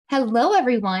Hello,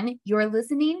 everyone. You're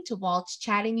listening to Walt's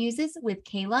Chatting Muses with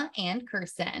Kayla and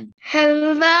Kirsten.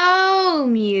 Hello,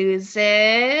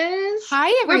 Muses.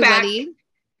 Hi, We're back. everybody.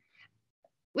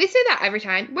 We say that every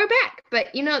time. We're back.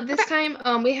 But this time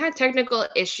we had technical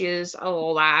issues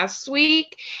last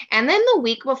week. And then the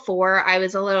week before I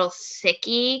was a little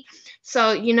sicky.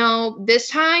 So, this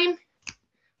time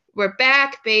we're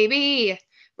back, baby.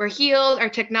 We're healed. Our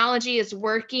technology is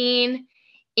working.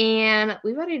 And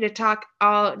we're ready to talk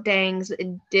all dangs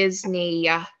Disney.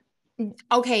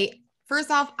 Okay, first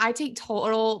off, I take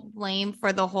total blame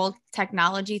for the whole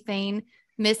technology thing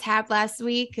mishap last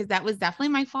week because that was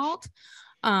definitely my fault.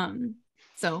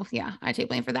 So yeah, I take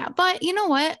blame for that. But you know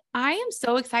what? I am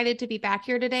so excited to be back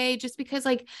here today just because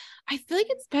I feel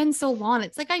like it's been so long.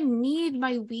 It's like I need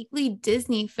my weekly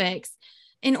Disney fix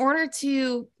in order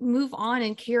to move on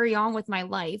and carry on with my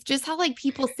life. Just how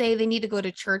people say they need to go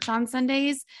to church on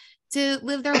Sundays to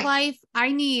live their life.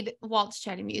 I need Walt's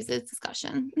Chatting Muses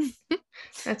discussion.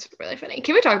 That's really funny.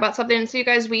 Can we talk about something? So you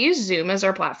guys, we use Zoom as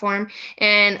our platform,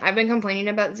 and I've been complaining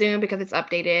about Zoom because it's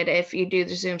updated. If you do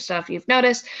the Zoom stuff, you've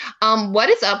noticed.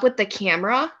 What is up with the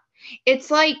camera? It's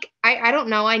like, I don't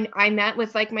know. I met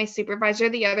with my supervisor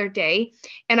the other day,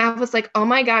 and I was like, oh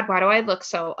my God, why do I look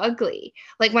so ugly?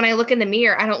 Like when I look in the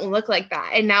mirror, I don't look like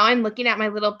that. And now I'm looking at my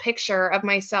little picture of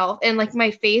myself, and my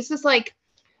face is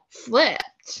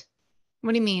flipped.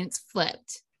 What do you mean it's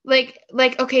flipped?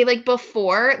 Okay,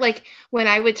 before, when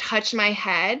I would touch my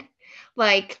head,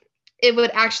 it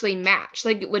would actually match,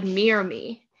 it would mirror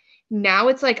me. Now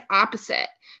it's opposite.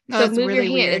 So move really your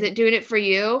hand. Weird. Is it doing it for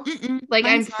you?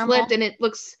 I'm flipped normal. And it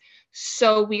looks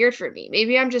so weird for me.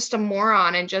 Maybe I'm just a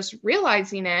moron and just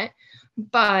realizing it,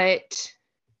 but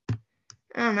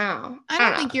I don't know. I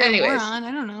don't think you're a moron.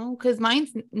 I don't know, because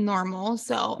mine's normal.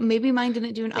 So maybe mine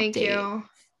didn't do an update. Thank you.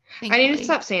 Thankfully. I need to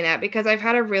stop saying that because I've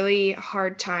had a really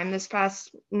hard time this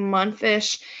past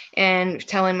month-ish and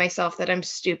telling myself that I'm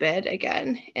stupid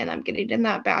again, and I'm getting in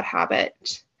that bad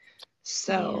habit.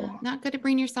 So yeah, not good to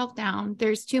bring yourself down.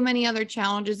 There's too many other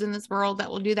challenges in this world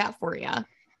that will do that for you.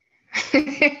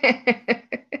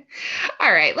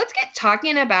 All right, let's get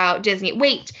talking about Disney.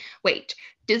 Wait.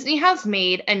 Disney has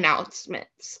made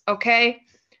announcements, okay?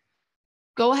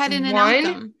 Go ahead and announce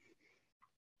them.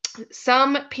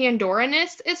 Some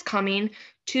Pandoraness is coming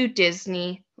to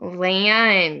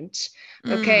Disneyland.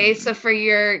 Okay, so for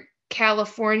your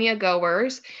California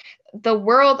goers, the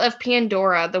world of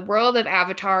Pandora, the world of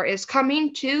Avatar is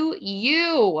coming to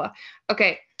you.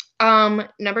 Okay,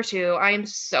 number 2, I am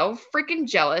so freaking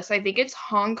jealous. I think it's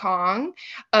Hong Kong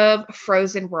of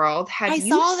Frozen World. Have you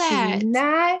seen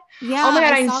that? Yeah. Oh my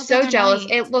God, I'm so jealous.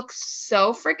 It looks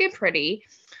so freaking pretty.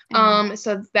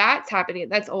 So that's happening.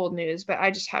 That's old news, but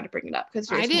I just had to bring it up because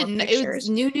there's more pictures. It was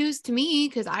new news to me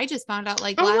because I just found out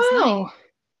last night.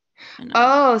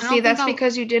 Oh, see, that's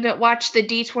because you didn't watch the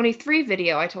D23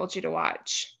 video I told you to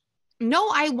watch.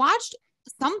 No, I watched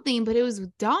something, but it was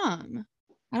dumb.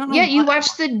 I don't know. Yeah, you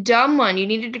watched the dumb one. You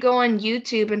needed to go on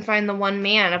YouTube and find the one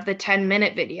man of the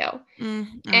 10-minute video.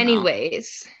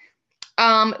 Anyways,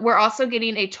 we're also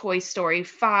getting a Toy Story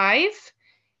 5.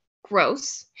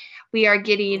 Gross. We are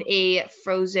getting a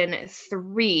Frozen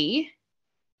 3.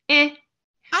 I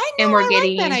know, and I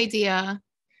like that idea.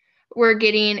 We're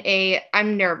getting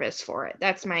I'm nervous for it.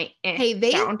 That's my Hey,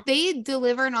 they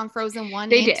delivered on Frozen 1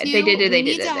 They and did. 2. They did. We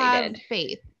need to have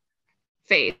faith.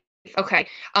 Faith. Okay.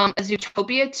 A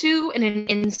Zootopia 2 and an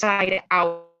Inside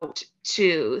Out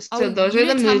 2. So those are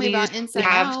the movies we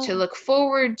have to look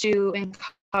forward to and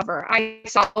cover. I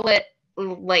saw it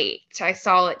late. I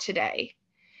saw it today.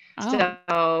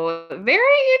 So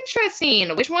very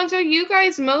interesting. Which ones are you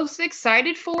guys most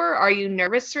excited for? Are you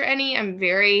nervous for any? I'm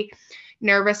very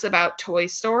nervous about Toy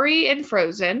Story and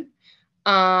Frozen.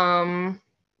 Yeah,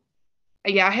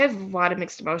 I have a lot of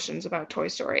mixed emotions about Toy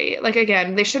Story.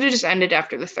 Again, they should have just ended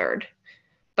after the 3rd,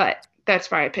 but that's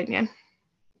my opinion.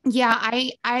 Yeah,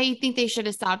 I think they should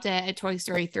have stopped it at Toy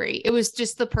Story 3. It was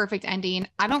just the perfect ending.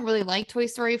 I don't really like Toy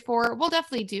Story 4. We'll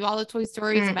definitely do all the Toy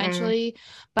Stories eventually,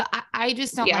 but I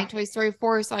just don't like Toy Story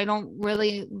 4, so I don't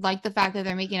really like the fact that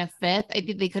they're making a 5th. I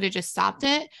think they could have just stopped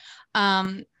it.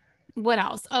 What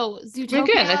else? Oh, Zootopia.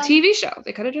 Again, a TV show.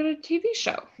 They could have done a TV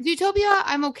show. Zootopia,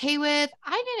 I'm okay with.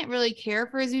 I didn't really care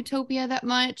for Zootopia that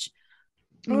much.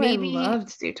 Maybe I loved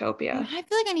Zootopia. I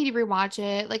feel like I need to rewatch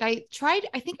it. I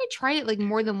think I tried it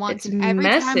more than once. Its and every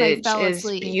time I fell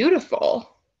asleep. Is beautiful.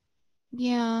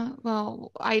 Yeah,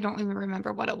 well, I don't even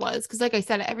remember what it was because, like I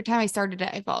said, every time I started it,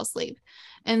 I fell asleep.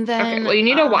 And then, okay, well, you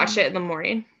need to watch it in the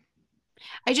morning.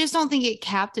 I just don't think it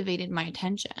captivated my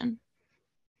attention.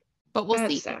 but we'll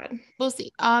That's see. sad. We'll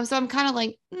see. So I'm kind of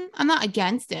like, I'm not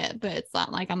against it, but it's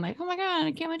not like I'm like, oh my God,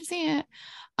 I can't wait to see it.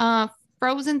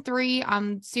 Frozen 3,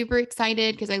 I'm super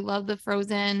excited because I love the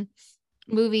Frozen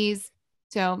movies.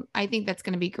 So I think that's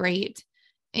going to be great.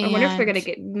 I wonder if they're And going to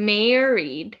get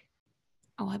married.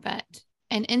 oh, I bet.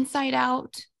 And Inside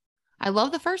Out, I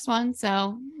love the first one,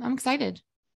 so I'm excited.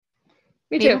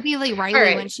 Me Maybe too. it'll be like Riley All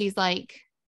right. when she's like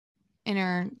in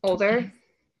her older. 20s.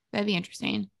 That'd be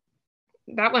interesting.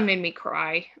 That one made me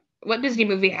cry. What Disney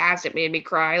movie hasn't made me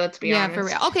cry? Let's be honest. Yeah, for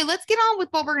real. Okay, let's get on with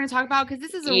what we're going to talk about because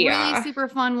this is a really super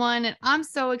fun one, and I'm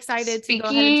so excited to go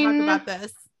ahead and talk about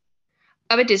this.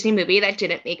 Of a Disney movie that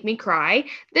didn't make me cry,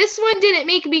 this one didn't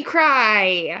make me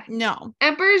cry. No.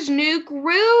 Emperor's New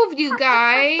Groove, you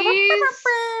guys.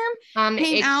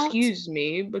 Excuse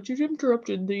me, but you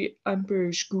interrupted the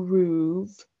Emperor's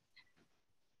Groove.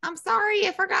 I'm sorry,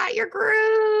 I forgot your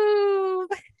groove.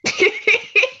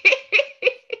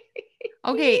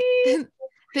 Okay,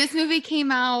 this movie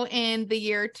came out in the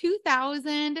year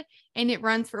 2000 and it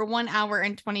runs for 1 hour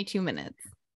and 22 minutes.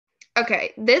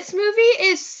 Okay, this movie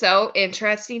is so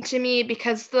interesting to me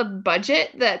because the budget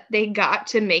that they got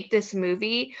to make this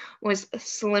movie was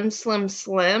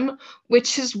slim,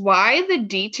 which is why the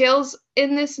details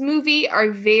in this movie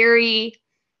are very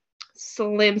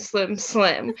slim.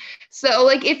 So,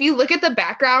 like, if you look at the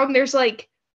background, there's like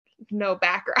no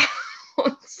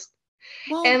backgrounds.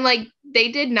 Well, and like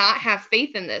they did not have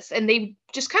faith in this and they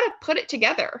just kind of put it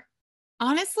together.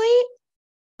 Honestly,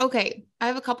 okay, I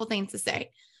have a couple things to say.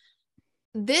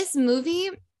 This movie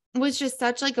was just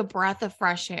such like a breath of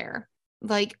fresh air.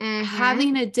 Like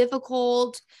having a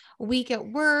difficult week at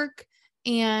work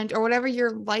and or whatever your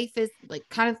life is like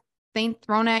kind of thing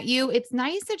thrown at you. It's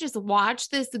nice to just watch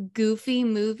this goofy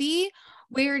movie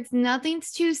where it's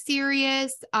nothing's too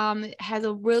serious. It has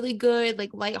a really good, like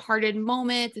lighthearted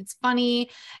moment. It's funny.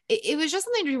 It was just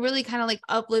something to really kind of like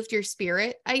uplift your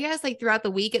spirit, I guess, like throughout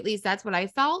the week. At least that's what I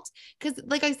felt. Cause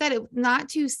like I said, it's not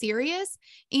too serious.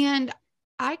 And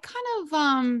I kind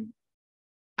of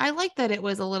I like that it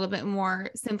was a little bit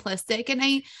more simplistic. And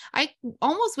I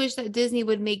almost wish that Disney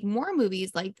would make more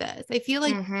movies like this. I feel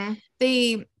like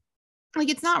they like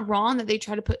it's not wrong that they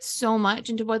try to put so much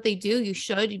into what they do.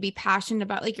 You'd be passionate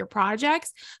about like your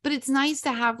projects, but it's nice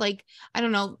to have like, I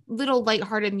don't know, little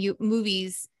lighthearted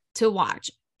movies to watch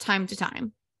time to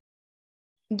time.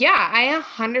 Yeah, I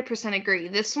 100% agree.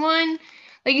 This one,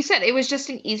 like you said, it was just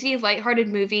an easy, lighthearted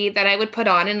movie that I would put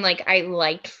on and like I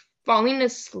liked falling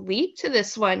asleep to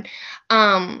this one.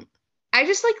 I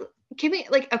just like give me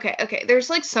like okay. There's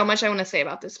like so much I want to say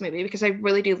about this movie because I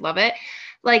really do love it.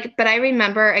 Like, but I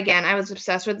remember again, I was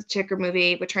obsessed with the Chicker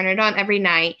movie. Would turn it on every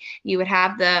night. You would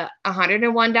have the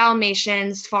 101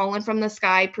 Dalmatians falling from the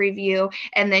sky preview,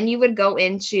 and then you would go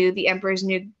into the Emperor's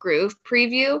New Groove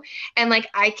preview, and like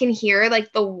I can hear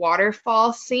like the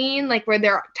waterfall scene, like where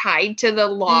they're tied to the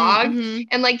log,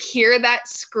 and like hear that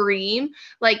scream.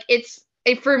 Like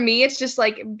for me, it's just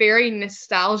like very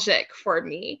nostalgic for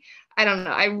me. I don't know.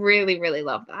 I really, really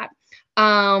love that.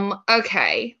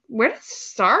 Okay. Where to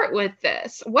start with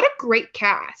this? What a great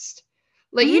cast.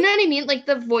 Like, you know what I mean? Like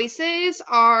the voices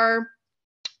are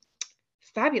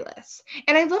fabulous.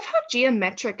 And I love how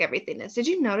geometric everything is. Did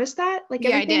you notice that? Like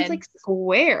everything's like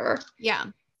square. Yeah.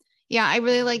 Yeah, I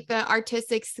really like the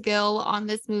artistic skill on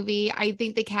this movie. I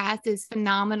think the cast is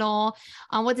phenomenal.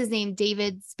 What's his name?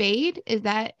 David Spade. Is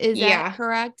that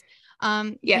correct?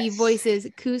 Yes. He voices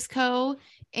Cusco,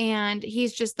 and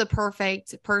he's just the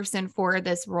perfect person for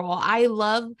this role. I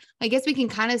guess we can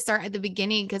kind of start at the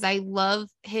beginning because I love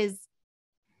his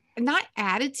not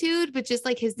attitude, but just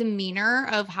like his demeanor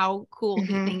of how cool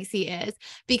he thinks he is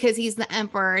because he's the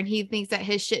emperor and he thinks that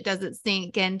his shit doesn't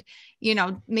stink and, you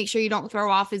know, make sure you don't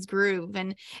throw off his groove.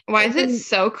 And why is it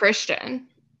so Christian?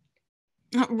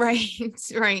 Right.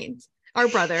 Our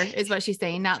brother is what she's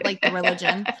saying, not like the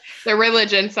religion. The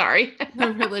religion, sorry.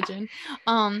 The religion.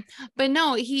 But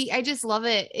no, I just love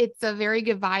it. It's a very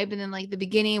good vibe. And then like the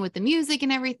beginning with the music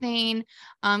and everything,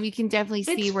 you can definitely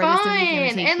see where this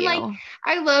movie's gonna take you. Like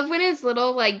I love when his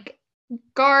little like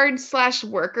guards /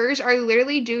 workers are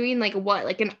literally doing like what,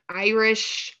 like an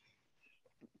Irish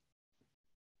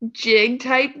jig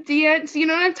type dance, you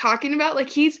know what I'm talking about?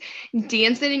 Like he's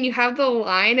dancing and you have the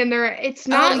line and it's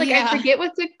not I forget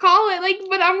what to call it, like,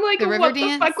 but I'm like, what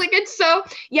the fuck? Like it's so,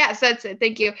 yes, that's it,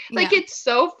 thank you. Like it's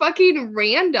so fucking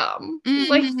random,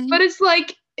 like, but it's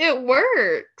like it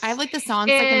works. I have like the song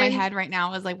stuck in my head right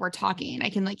now as like we're talking,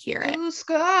 I can like hear it.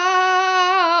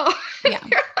 Cusco. Yeah.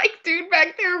 You're like dude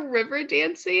back there river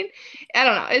dancing. I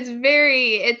don't know,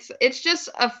 it's just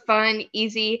a fun,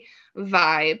 easy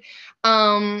vibe.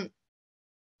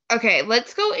 Okay,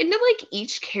 let's go into like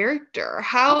each character.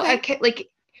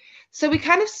 So we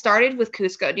kind of started with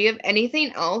Cusco. Do you have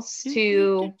anything else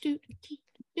to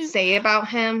say about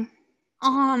him?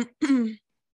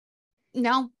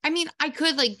 No, I mean, I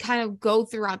could like kind of go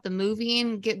throughout the movie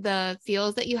and get the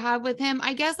feels that you have with him.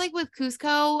 I guess like with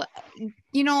Cusco,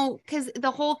 because the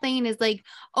whole thing is like,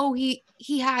 oh, he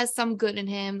has some good in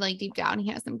him, like deep down, he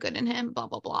has some good in him, blah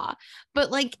blah blah.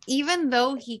 But like, even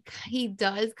though he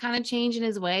does kind of change in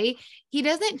his way, he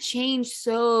doesn't change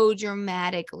so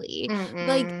dramatically. Mm-mm.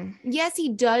 Like, yes,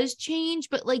 he does change,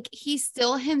 but like he's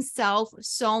still himself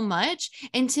so much,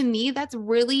 and to me, that's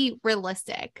really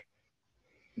realistic.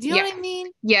 Do you know what I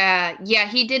mean? Yeah,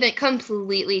 he didn't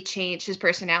completely change his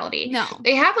personality. No.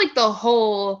 They have like the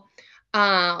whole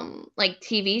like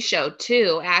TV show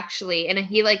too, actually, and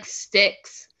he like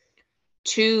sticks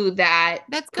to that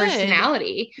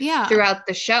personality throughout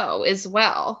the show as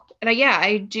well. And I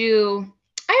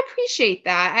appreciate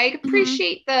that. I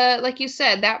appreciate the, like you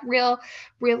said, that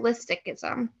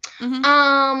realisticism.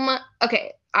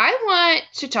 Okay, I want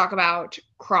to talk about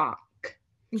Kronk.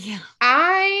 Yeah.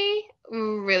 I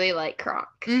really like Kronk.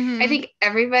 I think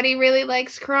everybody really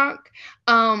likes Kronk.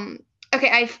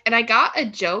 Okay, I got a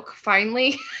joke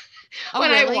finally when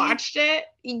I watched it.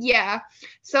 Yeah.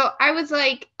 So I was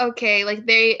like, okay, like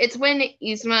it's when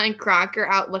Yzma and Kronk are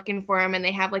out looking for him and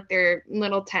they have like their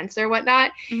little tents or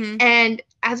whatnot. And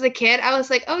as a kid, I was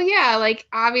like, oh yeah, like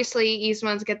obviously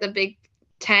Yzma's got the big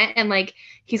tent and like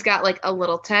he's got like a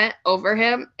little tent over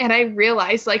him. And I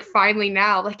realized like finally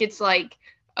now, like it's like,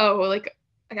 oh, like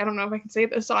I don't know if I can say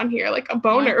this on here, like a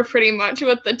boner pretty much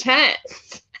with the tent.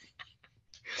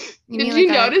 Did you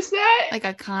notice that? Like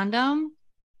a condom?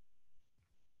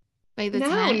 Like the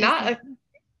tent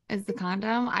is the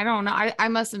condom? I don't know. I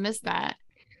must have missed that.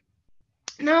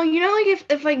 No, like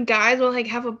if like guys will like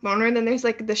have a boner, then there's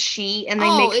like the sheet and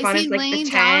they make fun of like the tent. Is he laying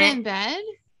down in bed?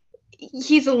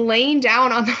 He's laying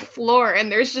down on the floor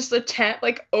and there's just a tent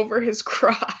like over his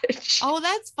crotch. Oh,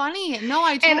 that's funny. No,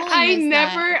 I totally missed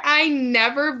that. I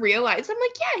never realized. I'm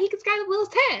like, yeah, he's got a little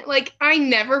tent. Like I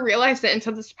never realized it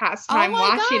until this past time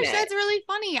watching it. That's really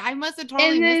funny. I must have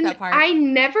totally missed that part. I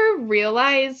never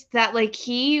realized that like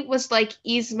he was like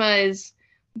Yzma's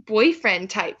boyfriend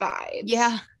type vibes.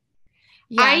 Yeah.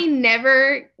 I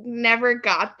never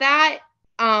got that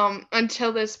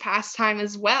until this past time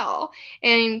as well.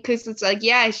 And because it's like,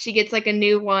 yeah, she gets like a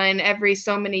new one every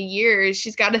so many years.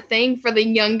 She's got a thing for the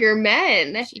younger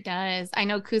men. She does. I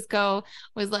know Cusco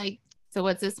was like, so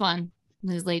what's this one? In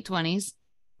his late 20s?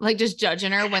 Like just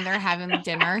judging her when they're having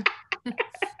dinner. Like,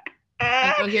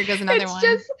 oh, here goes another one.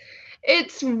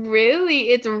 It's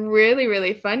really,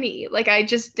 really funny. Like I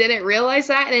just didn't realize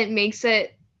that, and it makes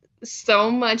it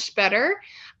so much better.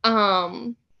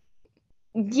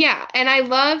 Yeah, and I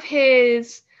love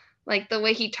his, like, the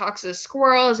way he talks to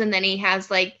squirrels, and then he has,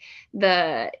 like,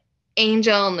 the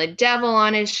angel and the devil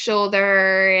on his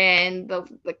shoulder, and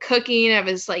the cooking of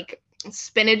his, like,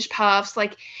 spinach puffs.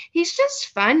 Like, he's just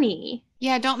funny.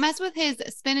 Yeah, don't mess with his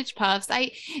spinach puffs.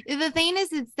 The thing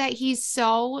is, it's that he's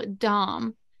so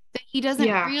dumb that he doesn't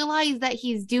realize that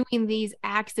he's doing these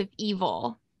acts of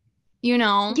evil,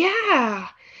 Yeah.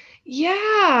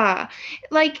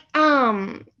 Like,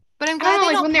 but I'm glad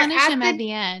they don't punish him at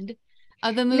the end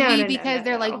of the movie because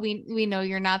they're like, we know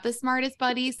you're not the smartest,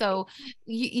 buddy, so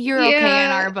you're okay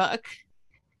in our book.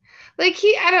 Like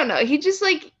I don't know. He just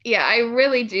like, yeah, I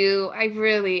really do. I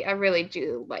really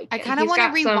do like him. I kind of want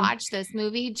to rewatch this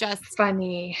movie just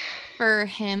funny for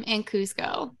him and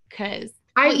Cusco because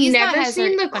I've never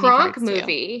seen the Kronk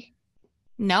movie.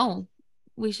 No,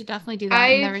 we should definitely do that.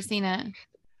 I've never seen it.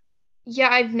 Yeah,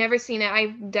 I've never seen it. I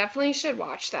definitely should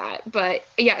watch that. But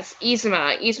yes,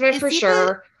 Yzma for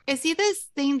sure. Is he the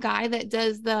same guy that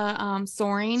does the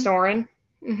Soaring? Soaring.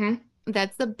 Mm-hmm.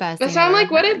 That's the best. That sounds like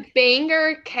what a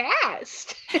banger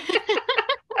cast.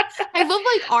 I love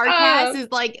like our cast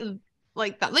is like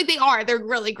that. Like they're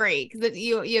really great because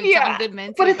you have some good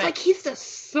men. But it's like he's the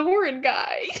Soaring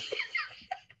guy.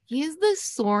 He's the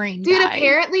Soaring guy. Dude, guy.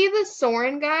 Apparently the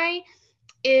Soaring guy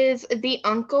is the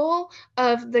uncle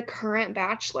of the current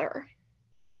Bachelor.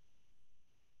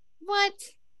 What?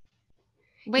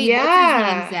 Wait, what's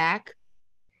his name? Zach?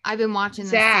 I've been watching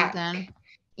this season.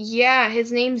 Yeah,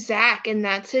 his name's Zach, and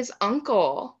that's his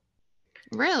uncle.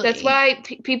 Really? That's why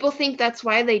people think that's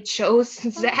why they chose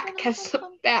Zach as the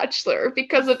Bachelor,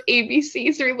 because of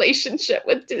ABC's relationship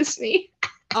with Disney.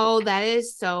 Oh, that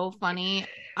is so funny.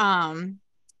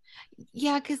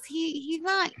 Yeah, because he's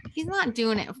not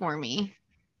doing it for me.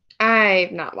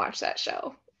 I've not watched that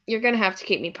show. You're gonna have to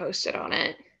keep me posted on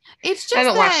it. It's just I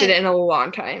haven't watched it in a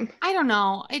long time. I don't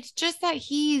know. It's just that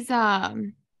he's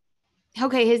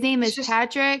Okay, his name is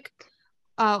Patrick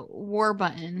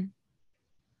Warburton.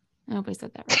 I hope I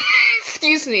said that right.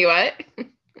 Excuse me, what?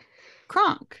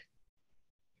 Kronk.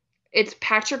 It's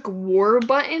Patrick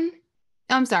Warburton?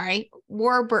 I'm sorry,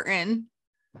 Warburton.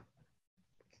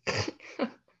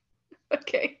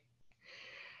 Okay.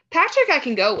 Patrick I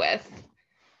can go with.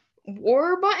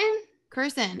 Warburton?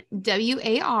 Kirsten.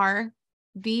 Warburton.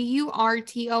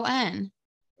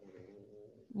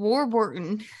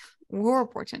 Warburton.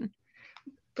 Warburton.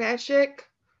 Patrick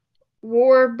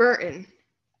Warburton.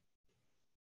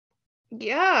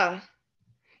 Yeah.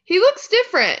 He looks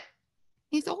different.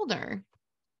 He's older.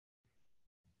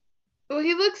 Well,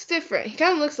 he looks different. He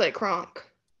kind of looks like Kronk.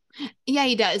 Yeah,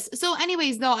 he does. So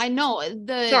anyways, though, I know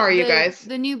you guys.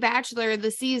 The new Bachelor,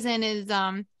 the season is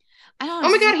I don't know.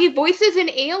 Oh my God, he voices an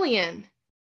alien.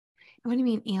 What do you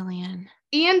mean alien?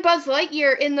 Ian Buzz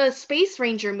Lightyear in the Space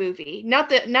Ranger movie. Not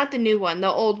the new one,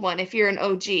 the old one. If you're an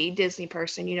OG Disney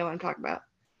person, you know what I'm talking about.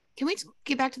 Can we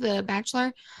get back to the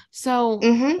Bachelor? So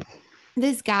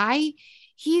this guy,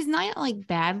 he's not like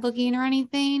bad looking or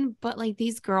anything, but like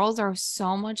these girls are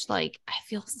so much like, I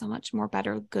feel so much more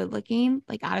better good looking,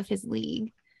 like out of his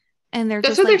league. And they're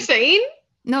That's just what like, they're saying?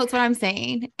 No, it's what I'm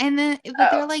saying. And then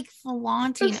but they're like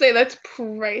flaunting. I'd say that's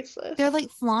priceless. They're like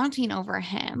flaunting over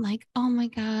him. Like, oh my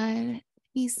God,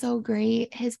 he's so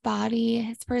great. His body,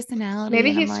 his personality. Maybe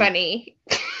and he's funny.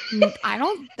 I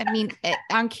mean,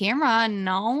 on camera,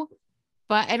 no.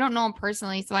 But I don't know him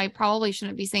personally, so I probably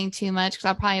shouldn't be saying too much because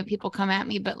I'll probably have people come at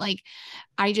me. But like,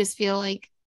 I just feel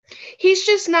like he's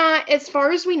just not, as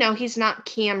far as we know, he's not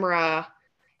camera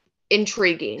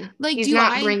intriguing. Like, he's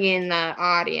not bringing the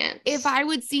audience. If I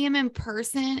would see him in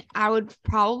person, I would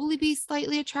probably be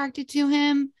slightly attracted to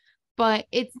him. But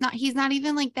he's not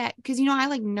even like that. Because, you know, I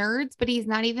like nerds, but he's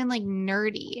not even like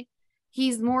nerdy.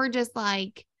 He's more just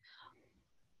like,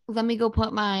 let me go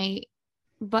put my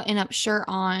button up shirt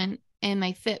on and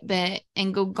my Fitbit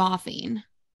and go golfing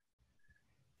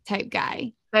type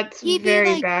guy. That's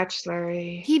very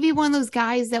Bachelor-y. He'd be one of those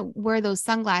guys that wear those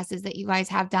sunglasses that you guys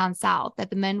have down south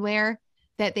that the men wear,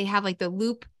 that they have like the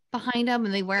loop behind them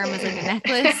and they wear them as like a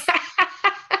necklace.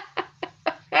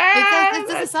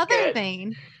 It's just a southern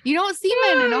thing. You don't see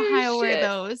men in Ohio wear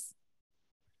those.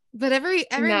 But every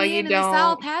man in the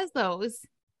South has those.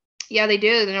 Yeah, they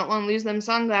do. They don't want to lose them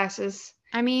sunglasses.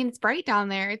 I mean, it's bright down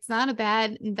there. It's not a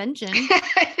bad invention.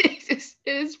 It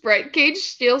is bright. Cage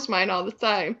steals mine all the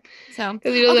time. So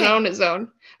because he doesn't own his own.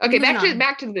 Okay, back to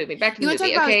the movie. You want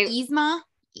to talk about Yzma?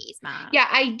 Yeah,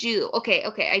 I do.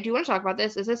 Okay. I do want to talk about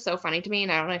this. This is so funny to me,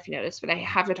 and I don't know if you noticed, but I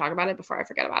have to talk about it before I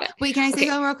forget about it. Wait, can I say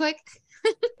something real quick?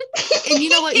 And you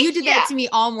know what? You did that to me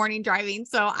all morning driving,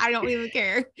 so I don't even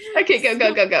care. Okay,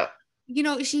 go. You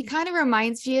know, she kind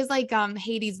of she has like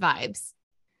Hades vibes.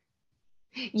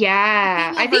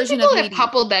 Yeah, I think people have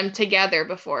coupled them together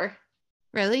before.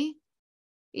 Really?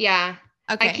 Yeah.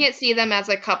 Okay. I can't see them as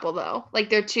a couple though. Like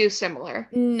they're too similar.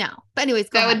 No. But anyways,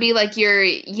 that would be like your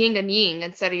yin and yang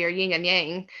instead of your yin and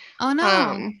yang. Oh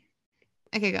no.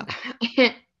 Okay, go.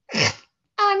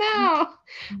 Oh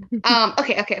no.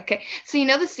 Okay. So you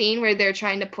know the scene where they're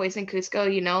trying to poison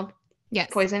Cusco, you know? Yes.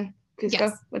 Poison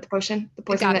Cusco with the potion. The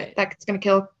poison that's gonna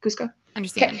kill Cusco.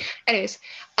 Understand. Okay. Anyways,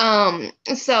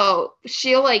 so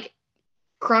she'll like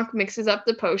Kronk mixes up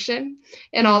the potion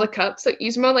in all the cups. So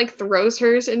Yzma like throws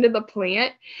hers into the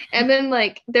plant, and then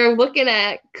like they're looking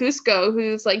at Cusco,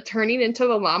 who's like turning into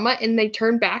the llama, and they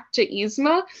turn back to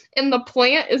Yzma, and the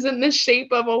plant is in the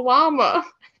shape of a llama.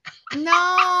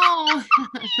 No.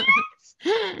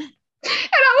 And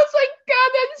I was like,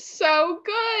 God, that's so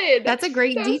good. That's a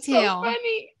great detail. So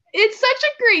funny. It's such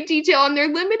a great detail. On their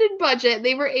limited budget,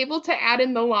 they were able to add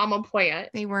in the llama plant.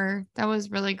 That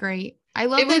was really great. I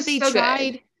love that they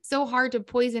tried so hard to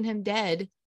poison him dead,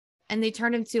 and they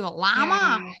turned him to a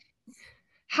llama. Yeah.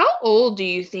 How old do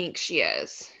you think she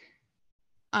is?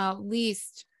 At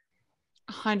least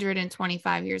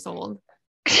 125 years old.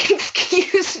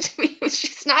 Excuse me.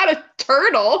 She's not a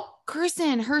turtle.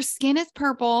 Kirsten, her skin is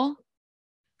purple.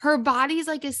 Her body's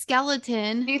like a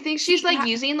skeleton. Do you think she's like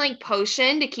using like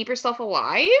potion to keep herself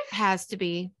alive? Has to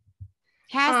be.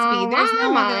 There's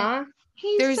no other.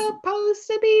 He's supposed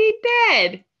to be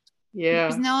dead. Yeah.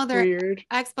 There's no other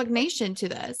explanation to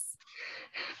this.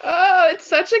 Oh, it's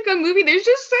such a good movie. There's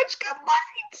just such good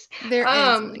lines. There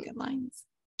is really good lines.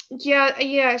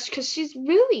 Yeah, because she's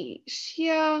really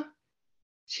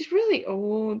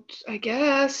old, I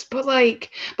guess. But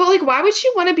why would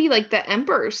she want to be like the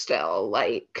emperor still?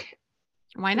 Like,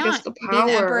 why not? The power.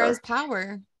 Be the emperor has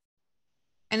power.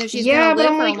 And if she's gonna live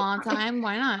for a long time,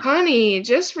 why not? Honey,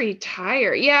 just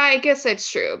retire. Yeah, I guess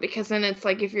that's true, because then it's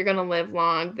like, if you're gonna live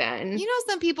long, then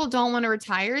some people don't want to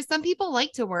retire. Some people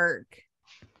like to work.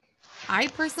 I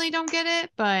personally don't get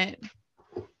it, but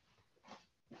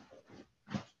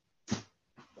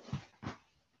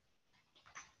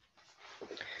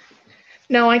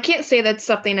no, I can't say that's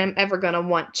something I'm ever gonna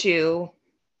want to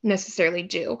necessarily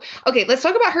do. Okay, let's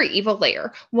talk about her evil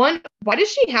lair. One, why does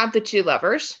she have the 2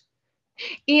 levers?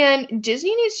 And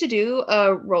Disney needs to do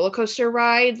a roller coaster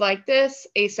ride like this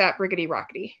ASAP rickety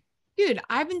rockety. Dude,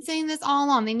 I've been saying this all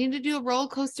along. They need to do a roller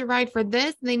coaster ride for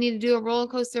this. They need to do a roller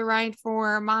coaster ride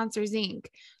for Monsters Inc.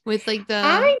 with like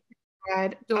the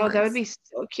doors. Oh, that would be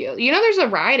so cute. There's a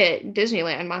ride at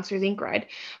Disneyland, Monsters Inc. ride.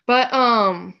 But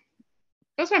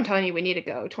that's what I'm telling you, we need to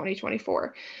go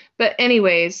 2024. But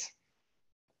anyways,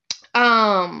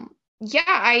 yeah,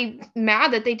 I'm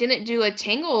mad that they didn't do a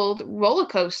Tangled roller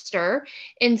coaster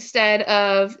instead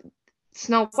of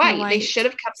Snow White. They should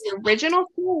have kept the original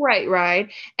Snow White ride,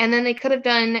 and then they could have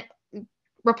done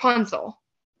Rapunzel.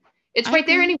 It's right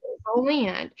there anyway, the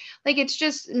land. Like, it's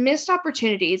just missed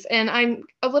opportunities, and I'm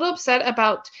a little upset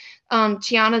about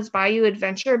Tiana's Bayou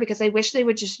Adventure, because I wish they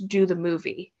would just do the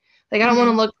movie. Like, I don't want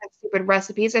to look at stupid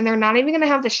recipes, and they're not even going to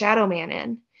have the Shadow Man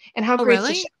in. And how great is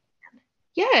the Shadow Man?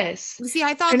 Yes. See,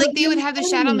 I thought like they would have the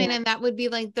Shadow Man, and that would be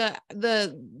like the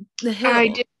hill. I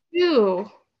did too.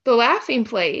 The laughing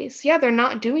place. Yeah, they're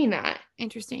not doing that.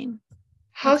 Interesting.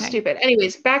 How stupid.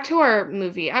 Anyways, back to our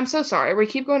movie. I'm so sorry. We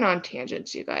keep going on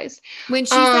tangents, you guys. When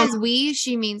she says we,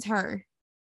 she means her.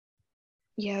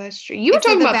 Yeah, that's true. You were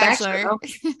talking about Bachelor.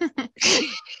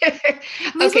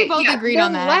 At least we both agreed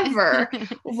on that. Lever.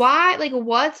 Why? Like,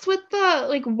 what's with the,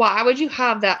 like, why would you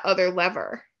have that other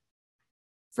lever?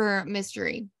 For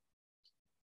mystery.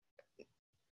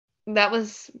 That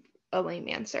was a lame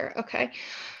answer. Okay.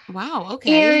 Wow.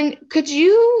 Okay. And could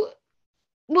you,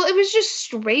 well, it was just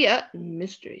straight up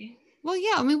mystery. Well,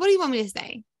 yeah. I mean, what do you want me to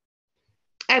say?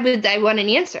 I want an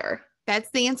answer. That's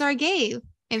the answer I gave.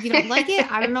 If you don't like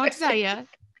it, I don't know what to tell you.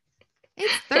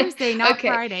 It's Thursday, not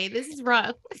Friday. This is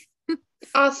rough.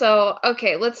 Also,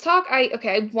 okay, let's talk.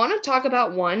 I want to talk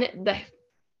about the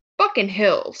fucking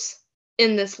hills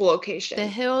in this location. The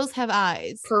hills have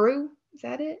eyes. Peru? Is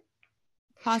that it?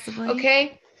 Possibly.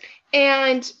 Okay.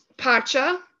 And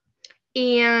Pacha.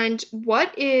 And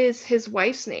what is his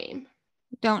wife's name?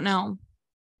 Don't know.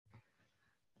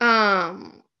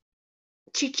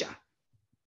 Chicha.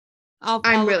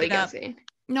 I'm really guessing.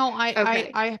 No,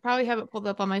 I probably have it pulled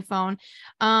up on my phone.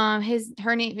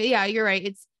 Her name, yeah, you're right.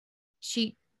 It's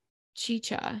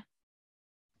Chicha.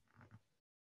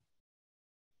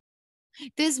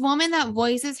 This woman that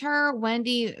voices her,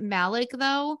 Wendy Malick,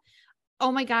 though,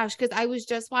 oh my gosh, because I was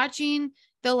just watching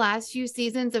the last few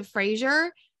seasons of Frasier,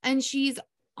 and she's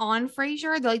on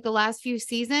Frasier, like the last few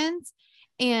seasons.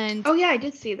 And oh yeah, I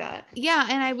did see that. Yeah,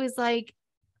 and I was like,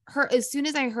 as soon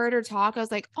as I heard her talk, I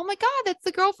was like, oh my God, that's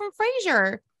the girl from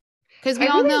Frasier. Because we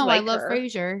all know I love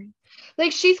Frasier.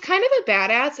 Like, she's kind of a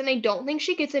badass, and I don't think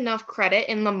she gets enough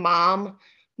credit in the mom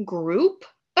group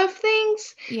of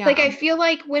things. Yeah. Like, I feel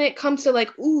like when it comes to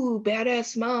like, ooh,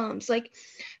 badass moms, like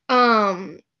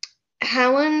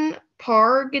Helen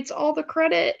Parr gets all the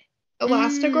credit,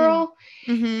 Elastigirl, or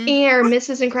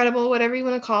Mrs. Incredible, whatever you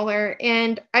want to call her.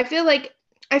 And I feel like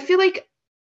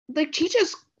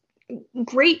Chicha's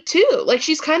great too. Like,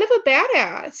 she's kind of a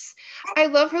badass. I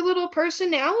love her little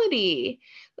personality.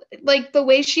 Like, the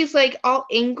way she's like all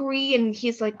angry and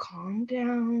he's like, calm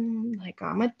down, like,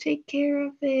 I'm gonna take care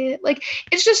of it. Like,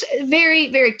 it's just very,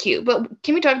 very cute. But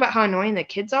can we talk about how annoying the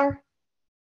kids are?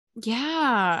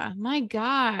 Yeah, my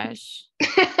gosh.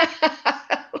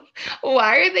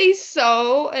 Why are they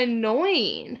so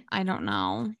annoying? I don't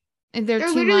know. They're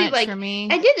too much like, for me.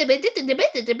 I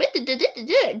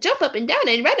did jump up and down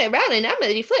and run around and I'm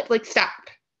ready to flip. Like, stop.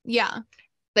 Yeah.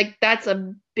 Like, that's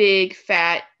a big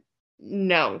fat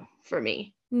no for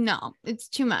me. No, it's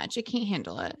too much. I can't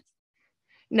handle it.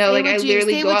 No, like, I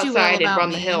literally go outside and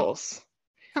run the hills.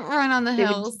 Run on the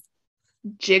hills.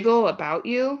 Jiggle about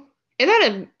you. Is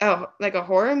that like a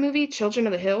horror movie? Children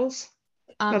of the Hills?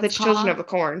 No, the Children of the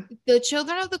Corn. The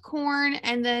Children of the Corn,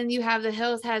 and then you have The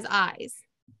Hills Has Eyes.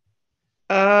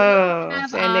 Oh,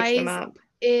 so I mixed them up.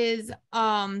 Is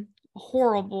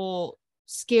horrible,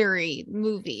 scary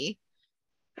movie.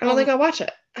 I don't think I'll watch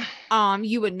it.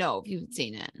 You would know if you'd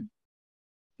seen it.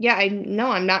 Yeah, I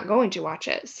know I'm not going to watch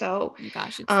it. So, oh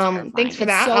gosh, it's terrifying. Thanks for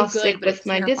that. I'll stick with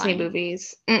my Disney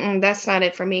movies. That's not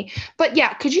it for me. But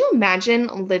yeah, could you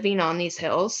imagine living on these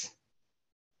hills?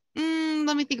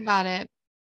 Let me think about it.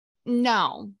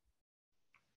 No.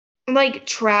 Like,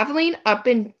 traveling up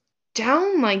and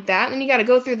down like that, and you got to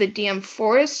go through the damn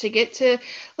forest to get to,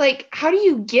 like, how do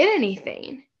you get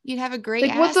anything? You'd have a great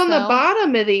Like, what's ass, on the though.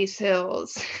 bottom of these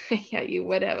hills? Yeah, you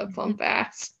would have a plump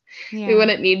ass. Yeah. You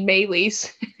wouldn't need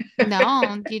Mayleys.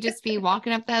 No, you just be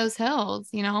walking up those hills,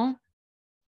 you know?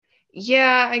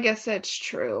 Yeah, I guess that's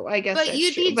true. But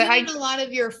you'd be doing a lot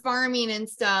of your farming and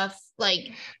stuff,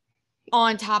 like,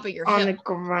 on top of your on hill. the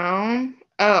ground.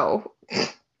 Oh.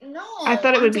 No, I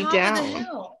thought it would be top down. of the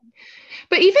hill.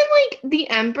 But even like the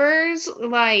Embers,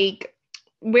 like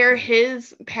where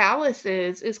his palace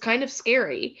is kind of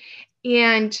scary.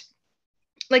 And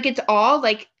like it's all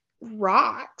like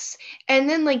rocks. And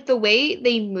then like the way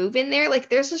they move in there, like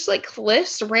there's just like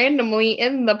cliffs randomly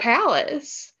in the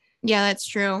palace. Yeah, that's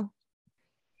true.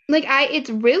 Like it's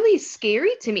really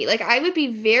scary to me. Like I would be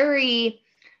very,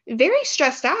 very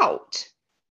stressed out.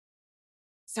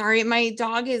 Sorry, my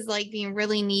dog is like being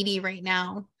really needy right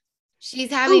now.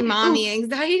 She's having mommy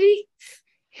anxiety.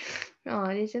 Oh,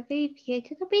 it's a baby.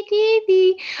 It's a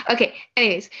baby. Okay.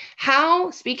 Anyways,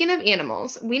 speaking of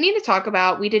animals, we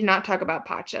did not talk about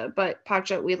Pacha, but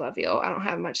Pacha, we love you. I don't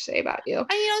have much to say about you.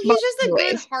 He's just a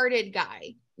good-hearted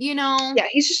guy, you know? Yeah,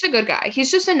 he's just a good guy. He's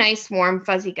just a nice, warm,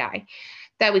 fuzzy guy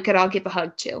that we could all give a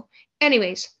hug to.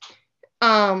 Anyways,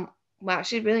 wow,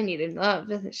 she really needed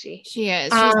love, isn't she? She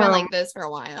is. She's been like this for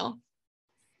a while.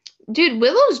 Dude,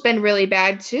 Willow's been really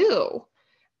bad too.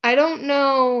 I don't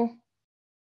know.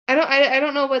 I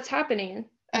don't know what's happening.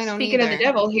 Speaking of the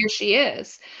devil, here she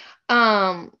is.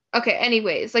 Okay,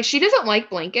 anyways, like she doesn't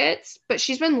like blankets, but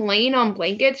she's been laying on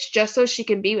blankets just so she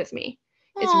can be with me.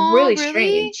 It's really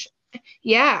strange.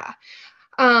 Yeah.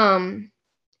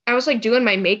 I was like doing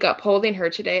my makeup holding her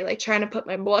today, like trying to put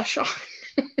my blush on.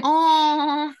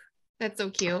 Oh, that's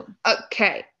so cute.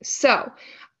 Okay, so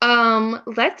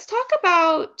let's talk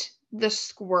about the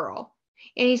squirrel.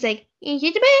 And he's like,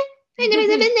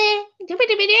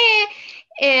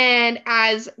 and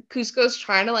as Cusco's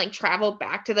trying to like travel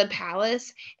back to the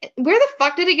palace, where the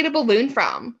fuck did he get a balloon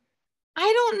from? I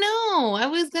don't know. I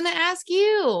was gonna ask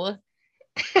you.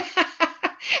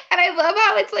 And I love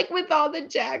how it's like with all the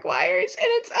jaguars, and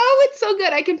it's so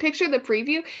good. I can picture the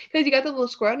preview because you got the little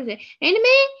squirrel and say, in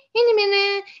a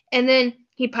minute, and then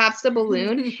he pops the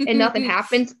balloon and nothing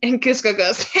happens, and Cusco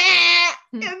goes,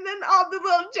 and then all the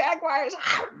little jaguars.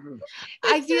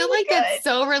 I feel like that's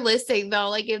so realistic though.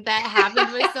 Like if that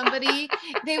happened with somebody,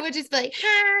 they would just be like,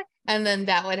 ha, and then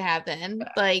that would happen.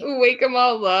 Like wake them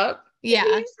all up.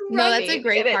 Yeah. No, that's a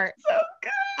great part. So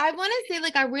good. I want to say,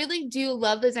 like, I really do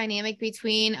love the dynamic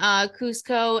between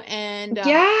Cusco and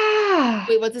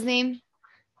wait, what's his name?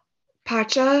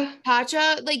 Pacha.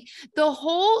 Like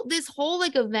this whole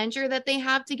like adventure that they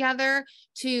have together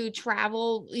to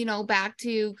travel, back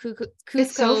to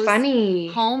Cusco's so funny.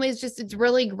 home it's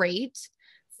really great.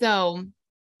 So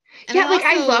yeah, like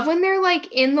I love when they're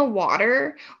like in the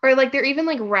water or like they're even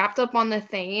like wrapped up on the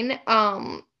thing.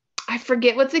 I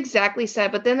forget what's exactly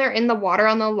said, but then they're in the water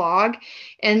on the log,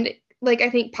 and like I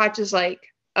think Pacha's like,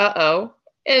 uh-oh.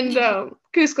 And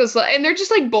Cusco's like, and they're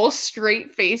just like both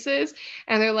straight faces,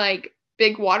 and they're like,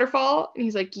 big waterfall, and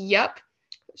he's like, yep.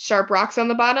 Sharp rocks on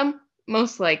the bottom,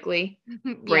 most likely.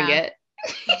 Bring it.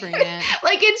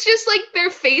 Like it's just like their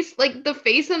face, like the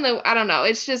face and I don't know,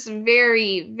 it's just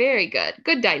very, very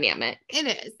good dynamic.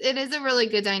 It is a really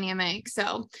good dynamic.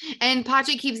 So, and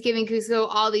Pacha keeps giving Cusco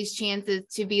all these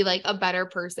chances to be like a better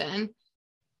person.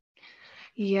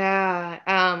 Yeah,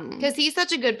 because he's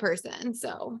such a good person.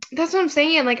 So that's what I'm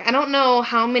saying. Like I don't know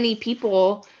how many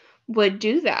people would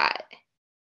do that.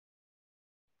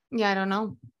 Yeah, I don't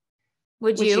know.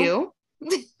 Would you?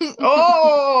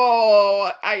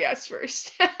 Oh, I guess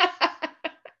first.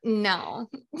 No.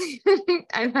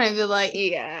 I'd probably be like,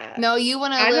 yeah. No, you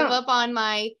want to live up on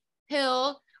my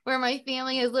hill where my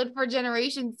family has lived for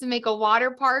generations to make a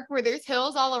water park where there's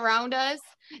hills all around us?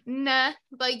 Nah,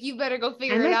 like you better go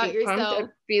figure it out yourself.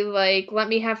 Be like, let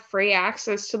me have free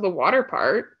access to the water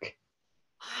park.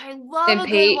 I love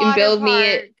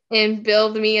and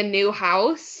build me a new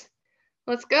house.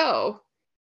 Let's go.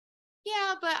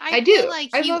 Yeah, but I feel like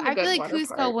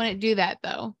Cusco park. wouldn't do that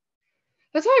though.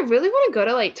 That's why I really want to go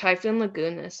to like Typhoon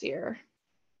Lagoon this year.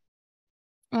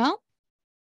 Well,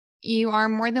 you are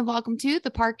more than welcome to. The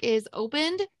park is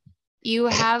opened. You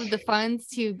have the funds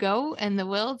to go and the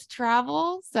will to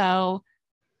travel. So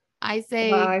I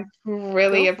say I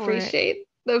really appreciate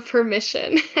the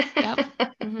permission. Yep.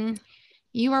 Mm-hmm.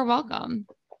 You are welcome.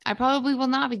 I probably will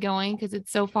not be going because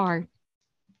it's so far.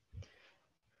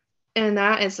 And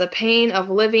that is the pain of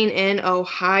living in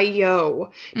Ohio.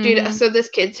 Dude, so this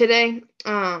kid today,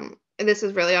 this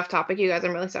is really off topic, you guys,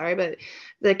 I'm really sorry, but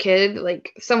the kid,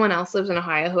 like someone else lives in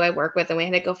Ohio who I work with, and we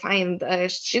had to go find,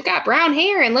 she's got brown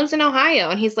hair and lives in Ohio.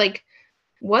 And he's like,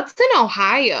 what's in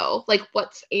Ohio? Like,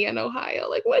 what's an Ohio?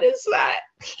 Like, what is that?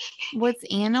 What's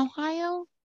in Ohio?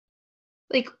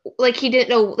 Like he didn't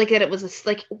know, like, that it was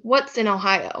like, what's in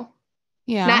Ohio?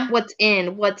 Yeah. Not what's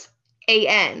in, what's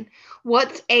A-N.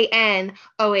 What's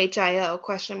A-N-O-H-I-O,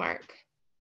 question mark.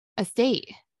 A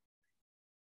state.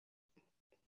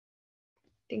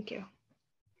 Thank you.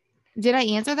 Did I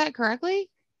answer that correctly?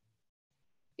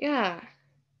 Yeah.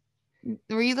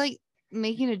 Were you like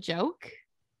making a joke?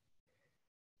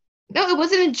 No, it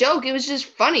wasn't a joke. It was just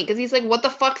funny because he's like, what the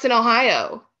fuck's in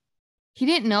Ohio? He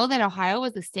didn't know that Ohio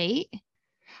was a state?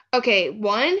 Okay,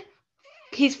 1,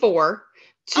 he's 4.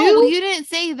 2, well, you didn't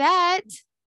say that.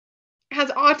 Has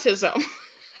autism.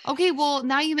 Okay, well,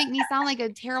 now you make me sound like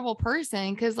a terrible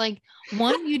person because, like,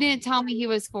 1, you didn't tell me he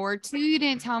was 4. 2, you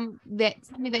didn't tell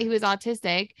me that he was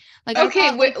autistic. Like, okay,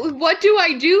 I thought, what do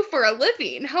I do for a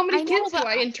living? How many kids do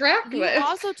I interact with? You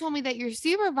also told me that your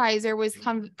supervisor was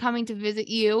coming to visit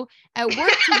you at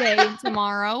work today and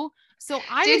tomorrow. So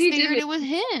I just figured it was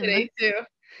him. Today too.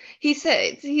 He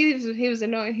said he was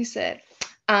annoying. He said,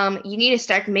 "You need to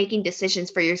start making decisions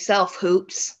for yourself,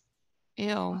 Hoops."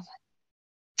 Ew.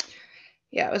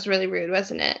 Yeah, it was really rude,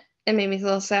 wasn't it? It made me a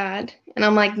little sad. And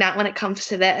I'm like, not when it comes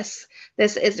to this.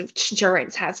 This is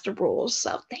insurance has the rules,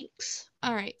 so thanks.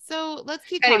 All right, so let's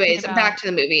keep Anyways, back to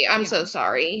the movie. I'm so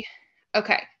sorry.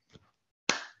 Okay.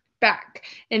 Back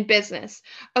in business.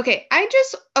 Okay,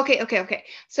 okay.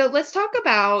 So let's talk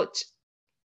about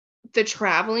the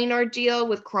traveling ordeal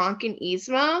with Kronk and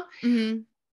Yzma. Mm-hmm.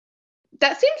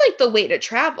 That seems like the way to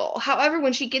travel. However,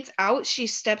 when she gets out, she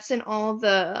steps in all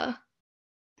the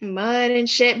mud and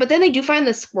shit. But then they do find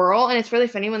the squirrel, and it's really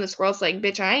funny when the squirrel's like,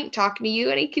 bitch, I ain't talking to you.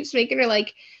 And he keeps making her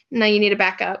like, no, you need to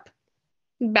back up.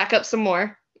 Back up some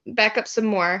more. Back up some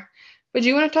more. Would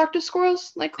you want to talk to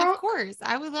squirrels like Kronk? Of course.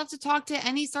 I would love to talk to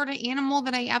any sort of animal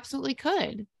that I absolutely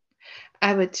could.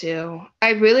 I would too.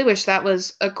 I really wish that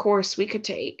was a course we could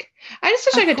take. I just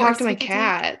wish I could talk to my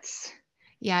cats.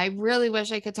 Yeah, I really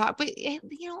wish I could talk. But,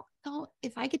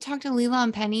 if I could talk to Leela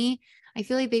and Penny, I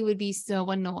feel like they would be so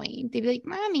annoying. They'd be like,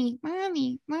 mommy,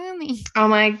 mommy, mommy. Oh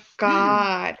my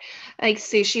God. Like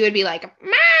Sushi would be like,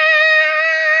 Mom!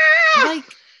 Like,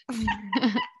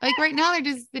 like right now they're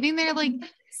just sitting there like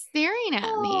staring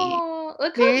at me.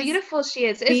 Look how beautiful she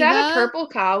is. Is that a purple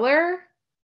collar?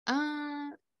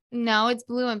 No, it's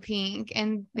blue and pink.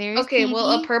 And there's okay, Pinky.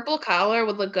 Well, a purple collar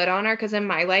would look good on her because in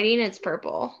my lighting it's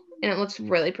purple and it looks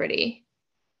really pretty.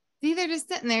 See, they're just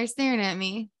sitting there staring at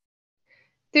me.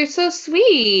 They're so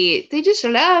sweet. They just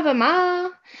love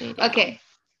Mama. Okay.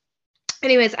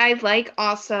 Anyways, I like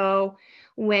also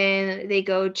when they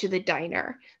go to the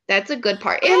diner. That's a good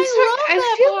part. And I love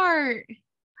that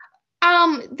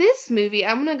part. This movie,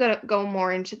 I'm gonna go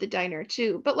more into the diner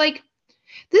too. But like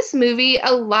this movie,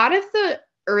 a lot of the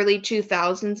early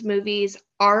 2000s movies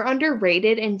are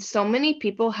underrated, and so many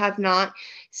people have not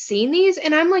seen these.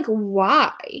 And I'm like,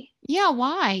 why? Yeah,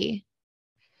 why?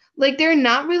 Like they're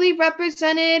not really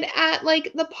represented at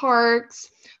like the parks.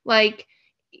 Like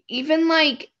even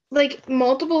like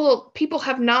multiple people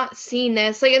have not seen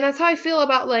this. Like, and that's how I feel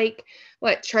about like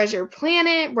what Treasure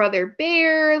Planet, Brother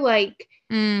Bear, like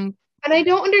and I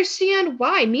don't understand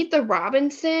why. Meet the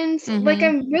Robinsons. Mm-hmm. Like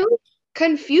I'm really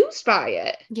confused by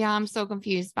it. Yeah, I'm so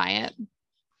confused by it.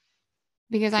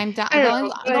 Because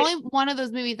the only one of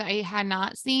those movies that I had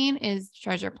not seen is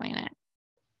Treasure Planet.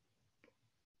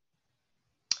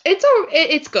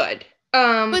 It's good.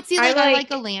 But see, I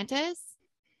like Atlantis.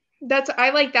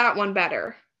 I like that one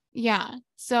better. Yeah.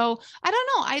 So I don't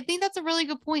know. I think that's a really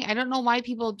good point. I don't know why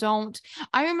people don't.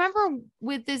 I remember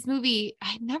with this movie,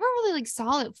 I never really like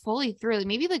saw it fully through, like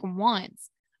maybe like once.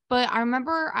 But I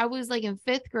remember I was like in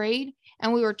 5th grade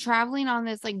and we were traveling on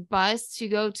this like bus to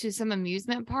go to some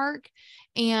amusement park,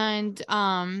 and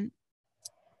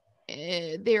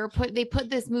they put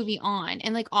this movie on,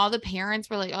 and like all the parents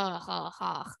were like,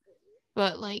 oh.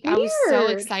 But like weird. I was so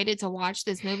excited to watch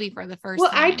this movie for the first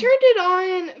time. Well, I turned it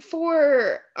on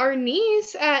for our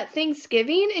niece at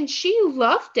Thanksgiving and she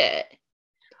loved it.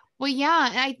 Well, yeah,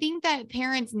 and I think that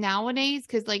parents nowadays,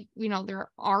 because like, they're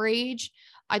our age,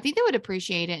 I think they would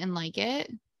appreciate it and like it.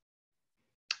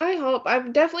 I hope.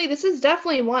 This is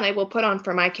definitely one I will put on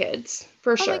for my kids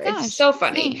for sure. My gosh, it's so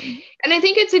funny. Same. And I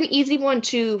think it's an easy one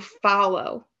to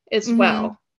follow as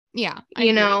well. Yeah.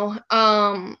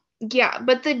 Yeah,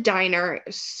 but the diner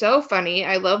is so funny.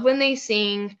 I love when they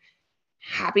sing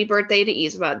Happy Birthday to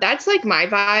Yzma. That's like my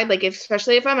vibe. Like,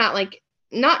 especially if I'm at like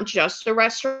not just a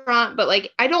restaurant, but like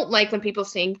I don't like when people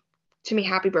sing to me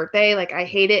happy birthday. Like, I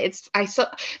hate it.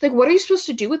 Like, what are you supposed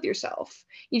to do with yourself?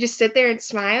 You just sit there and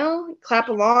smile, clap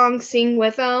along, sing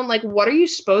with them. Like, what are you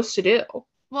supposed to do?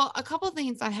 Well, a couple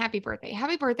things on happy birthday.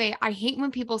 Happy birthday. I hate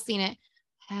when people sing it.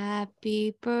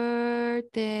 Happy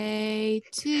birthday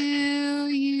to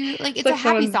you. Like, it's like a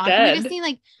happy song. dead. Can we just sing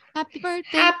like happy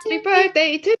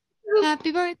birthday to you.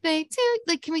 Happy birthday to,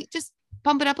 like, can we just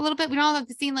pump it up a little bit? We don't have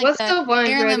to sing like What's the one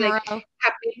where like, Monroe.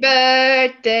 happy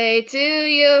birthday to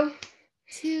you.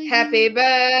 Happy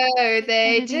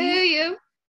birthday to you.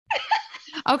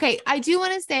 Okay, I do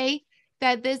want to say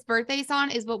that this birthday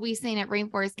song is what we sing at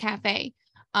Rainforest Cafe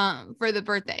for the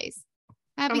birthdays.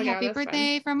 Happy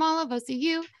birthday fun. From all of us to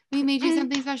you. We made you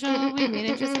something special. We made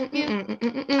it just for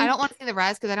you. I don't want to say the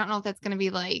rest because I don't know if that's going to be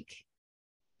like,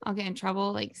 I'll get in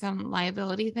trouble, like some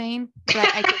liability thing. But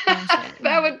I could finish it.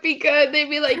 That would be good. They'd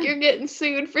be like, you're getting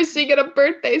sued for singing a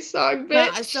birthday song,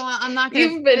 bitch. But, so I'm not going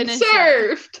to You've been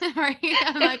served. Right?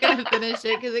 I'm not going to finish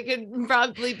it because it could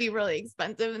probably be really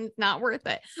expensive and it's not worth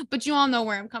it. But you all know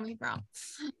where I'm coming from.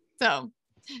 So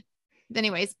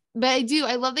anyways, but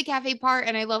I love the cafe part.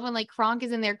 And I love when like Kronk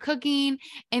is in there cooking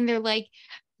and they're like,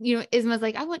 you know, Isma's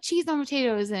like, I want cheese on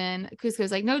potatoes, and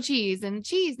Cusco's like, no cheese, and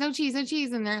cheese, no cheese, no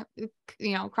cheese. And they're,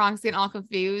 you know, Kronk's getting all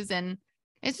confused, and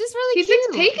it's just really cute.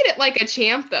 He's taking it like a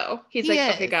champ, though. He's like,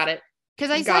 okay, got it. Because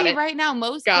I tell you right now,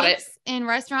 most cooks in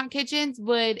restaurant kitchens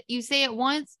you say it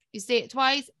once, you say it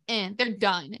twice, and they're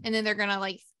done. And then they're going to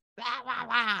like, blah, blah,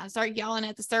 blah, start yelling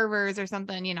at the servers or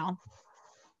something, you know.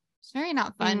 It's very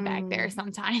not fun back there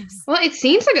sometimes. Well, it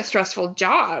seems like a stressful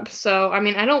job. So, I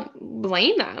mean, I don't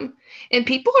blame them. And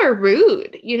people are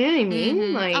rude. You know what I mean?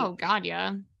 Mm-hmm. Like, oh, God,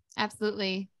 yeah.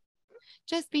 Absolutely.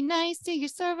 Just be nice to your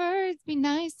servers. Be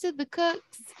nice to the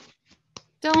cooks.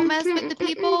 Don't mess with the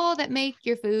people that make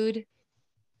your food.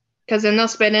 Because then they'll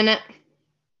spit in it.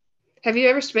 Have you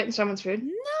ever spit in someone's food?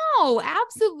 No,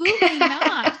 absolutely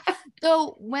not.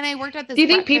 So when I worked at this, do you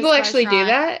think people actually do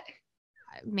that?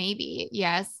 Maybe,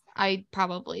 yes. I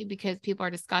probably, because people are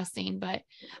disgusting. But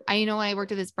when I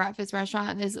worked at this breakfast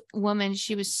restaurant, this woman,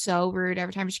 she was so rude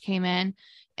every time she came in,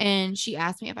 and she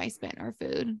asked me if I spit in her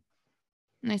food,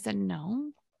 and I said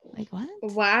no. Like, what?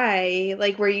 Why?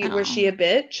 Like, was she a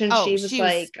bitch? And she was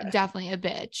like, definitely a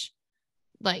bitch.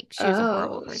 Like, she was a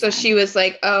horrible person. So she was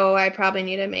like, oh, I probably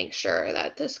need to make sure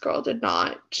that this girl did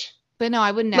not. But no,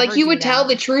 I would never. Like, you would tell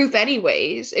the truth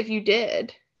anyways if you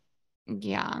did.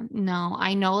 Yeah, no,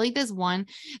 I know, like, this one,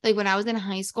 like, when I was in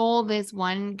high school, this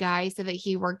one guy said that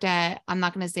he worked at, I'm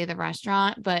not going to say the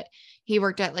restaurant, but he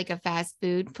worked at like a fast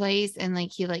food place, and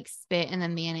like he like spit in the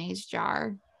mayonnaise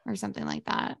jar or something like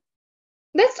that.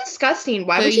 That's disgusting.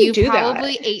 Why would you do that? You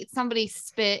probably ate somebody's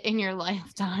spit in your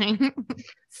lifetime.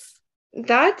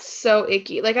 That's so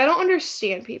icky. Like, I don't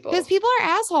understand people. Because people are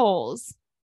assholes.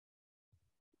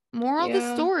 Moral of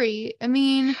the story. I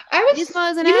mean,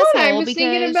 Isma is an asshole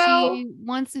because she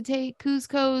wants to take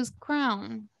Cusco's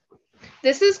crown.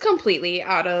 This is completely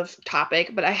out of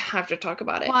topic, but I have to talk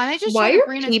about it. Well, I just trying to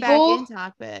bring us back in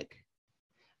topic.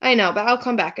 I know, but I'll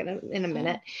come back in a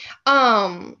minute.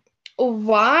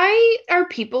 Why are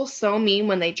people so mean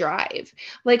when they drive?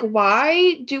 Like,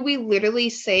 why do we literally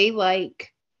say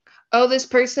like, oh, this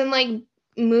person like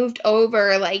moved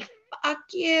over, like, fuck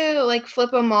you, like flip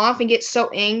them off and get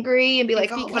so angry and be like,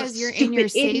 oh, what a you're stupid in your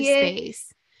safe idiot.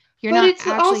 Space. You're not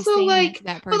actually also like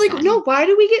that person. But like, no, why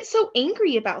do we get so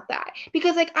angry about that?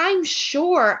 Because like, I'm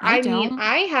sure, I mean,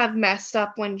 I have messed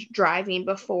up when driving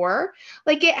before.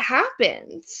 Like, it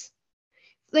happens.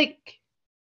 Like,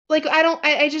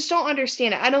 I just don't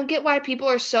understand it. I don't get why people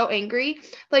are so angry.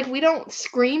 Like, we don't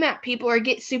scream at people or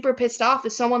get super pissed off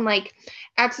if someone like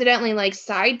accidentally like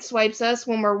sideswipes us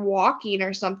when we're walking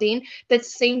or something.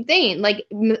 That's the same thing. Like,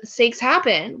 mistakes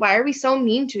happen. Why are we so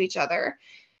mean to each other?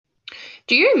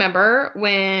 Do you remember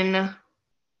when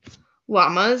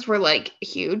llamas were like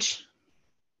huge?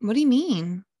 What do you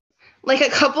mean? Like,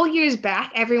 a couple years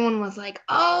back, everyone was like,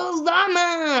 oh,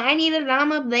 llama, I need a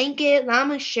llama blanket,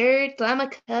 llama shirts,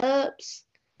 llama cups.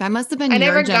 That must have been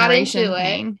your generation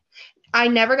thing. I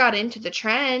never got into the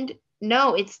trend.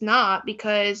 No, it's not,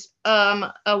 because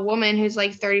a woman who's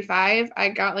like 35, I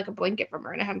got like a blanket from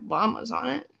her and it had llamas on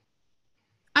it.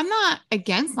 I'm not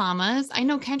against llamas. I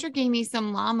know Kendra gave me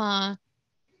some llama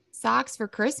socks for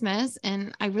Christmas,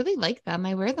 and I really like them.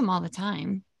 I wear them all the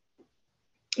time.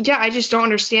 Yeah, I just don't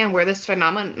understand where this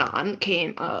phenomenon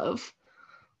came of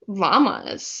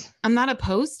llamas. I'm not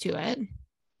opposed to it.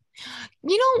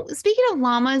 You know, speaking of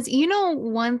llamas, you know,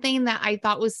 one thing that I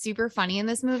thought was super funny in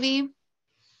this movie?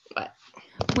 What?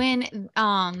 When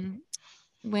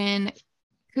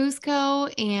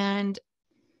Cusco and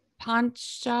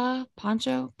Pancha.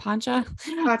 Pacha.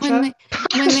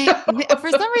 When they for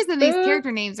some reason these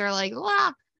character names are like,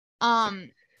 wow.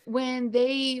 When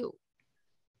they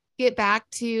get back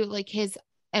to like his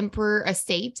emperor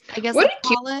estate, I guess what let's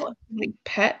call it. Like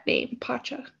pet name,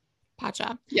 Pacha.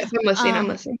 Yes, I'm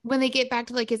listening. When they get back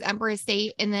to like his emperor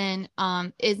estate, and then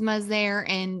Isma's there,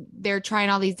 and they're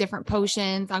trying all these different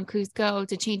potions on Cusco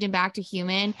to change him back to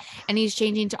human, and he's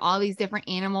changing to all these different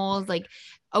animals, like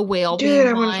a whale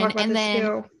being one, and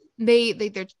then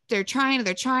they're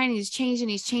trying, he's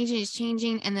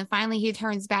changing, and then finally he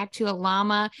turns back to a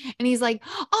llama, and he's like,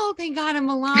 oh thank God I'm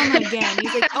a llama again.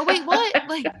 He's like, oh wait, what?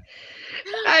 Like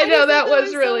I know that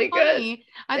was really so good.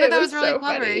 I thought that was really so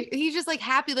clever. Funny. He's just like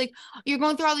happy, like you're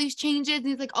going through all these changes, and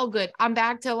he's like, oh good, I'm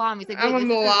back to llama. He's like, wait, this is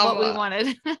what we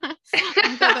wanted. That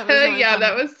was really funny.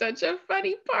 That was such a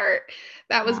funny part.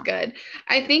 That was good.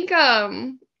 I think I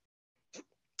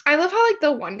love how like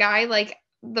the one guy, like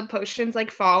the potions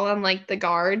like fall on like the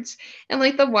guards, and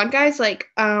like the one guy's like,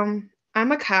 I'm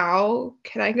a cow,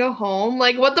 can I go home?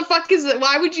 Like what the fuck is it?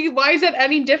 Why is that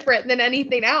any different than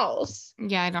anything else?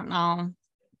 Yeah, I don't know.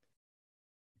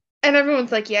 And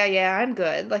everyone's like, yeah, I'm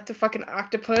good. Like the fucking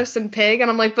octopus and pig.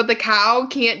 And I'm like, but the cow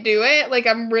can't do it? Like,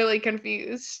 I'm really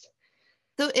confused.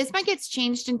 So Isma gets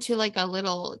changed into like a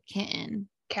little kitten.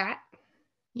 Cat?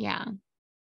 Yeah.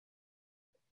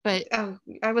 But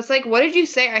I was like, what did you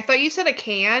say? I thought you said a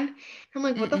can. I'm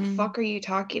like, what the fuck are you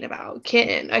talking about?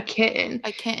 Kitten, a kitten.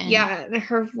 A kitten. Yeah, and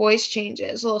her voice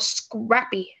changes, a little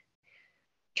scrappy.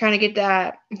 Trying to get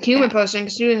that human potion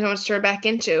because she wants to turn back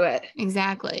into it.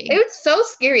 Exactly. It was so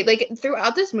scary. Like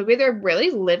throughout this movie, they're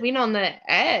really living on the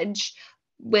edge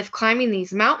with climbing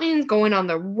these mountains, going on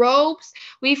the ropes.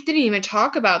 We didn't even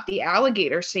talk about the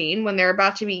alligator scene when they're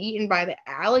about to be eaten by the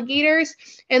alligators.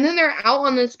 And then they're out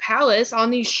on this palace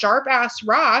on these sharp ass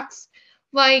rocks.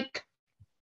 Like,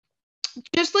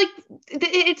 just like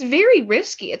it's very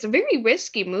risky. It's a very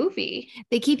risky movie.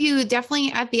 They keep you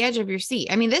definitely at the edge of your seat.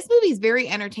 I mean, this movie is very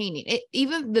entertaining.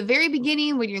 Even the very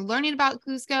beginning when you're learning about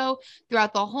Cusco,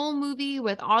 throughout the whole movie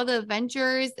with all the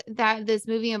adventures that this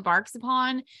movie embarks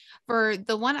upon, for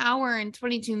the 1 hour and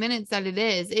 22 minutes that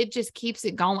it just keeps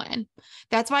it going.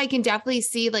 That's why I can definitely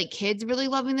see like kids really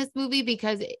loving this movie,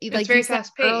 because it's like very you said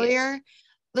earlier,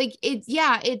 like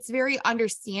it's very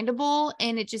understandable,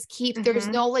 and it just keeps there's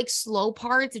no like slow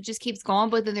parts, it just keeps going,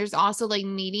 but then there's also like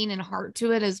meaning and heart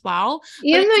to it as well.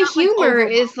 Even the humor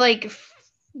is like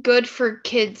good for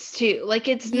kids too. Like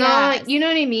it's not, you know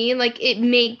what I mean? Like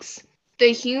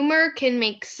the humor can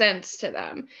make sense to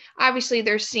them. Obviously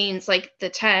there's scenes like the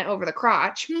tent over the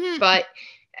crotch, but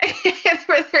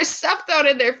there's stuff thrown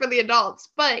in there for the adults,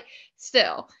 but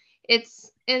still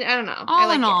and I don't know.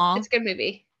 All in all, it's a good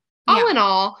movie. All in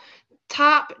all,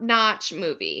 top-notch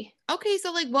movie. Okay,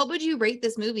 so like what would you rate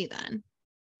this movie then?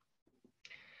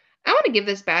 I want to give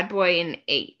this bad boy an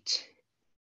 8.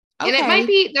 Okay.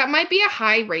 And that might be a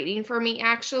high rating for me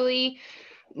actually,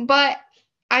 but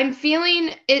I'm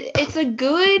feeling it's a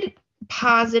good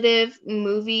positive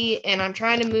movie, and I'm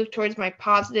trying to move towards my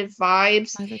positive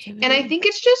vibes. Positivity. And I think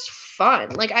it's just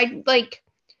fun.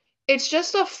 It's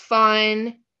just a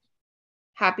fun,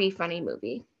 happy, funny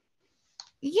movie.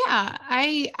 Yeah,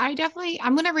 I definitely,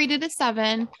 I'm going to rate it a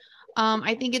 7.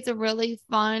 I think it's a really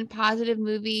fun, positive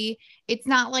movie. It's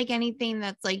not like anything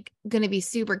that's like going to be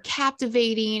super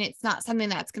captivating. It's not something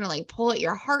that's going to like pull at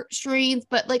your heartstrings,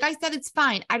 but like I said, it's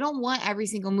fine. I don't want every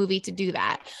single movie to do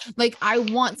that. Like I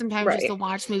want sometimes just to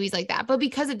watch movies like that, but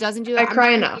because it doesn't do it, I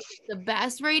cry enough. The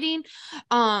best rating.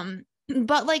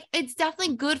 But like it's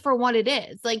definitely good for what it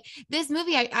is. Like this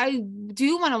movie, I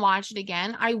do want to watch it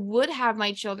again. I would have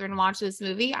my children watch this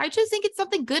movie. I just think it's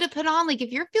something good to put on. Like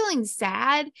if you're feeling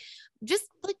sad, just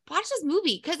like watch this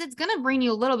movie, because it's gonna bring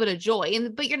you a little bit of joy.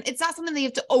 But it's not something that you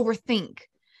have to overthink,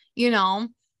 you know.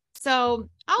 So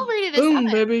I'll rate it a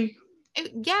 7. Baby.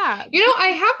 Yeah. You know, I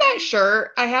have that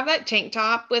shirt. I have that tank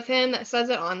top with him that says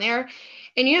it on there.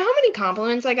 And you know how many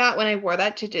compliments I got when I wore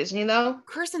that to Disney, though?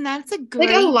 Kirsten, that's a great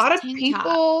a lot of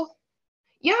people. Top.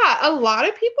 Yeah, a lot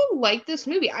of people like this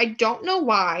movie. I don't know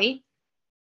why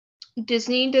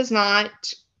Disney does not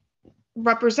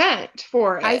represent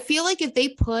for it. I feel like if they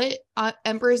put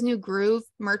Emperor's New Groove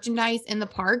merchandise in the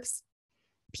parks,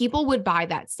 people would buy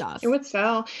that stuff. It would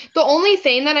sell. The only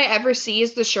thing that I ever see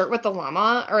is the shirt with the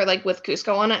llama, or like with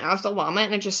Cusco on it as the llama,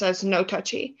 and it just says no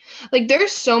touchy. Like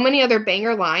there's so many other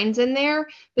banger lines in there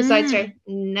besides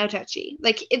no touchy.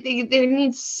 Like there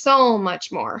needs so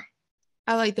much more.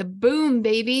 I like the boom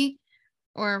baby,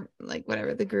 or like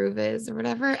whatever the groove is or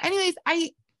whatever. Anyways,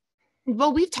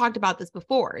 well, we've talked about this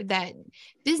before, that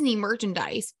Disney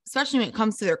merchandise, especially when it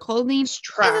comes to their clothing,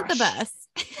 isn't the best.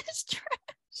 It's trash.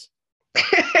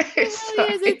 It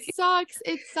really is. It sucks.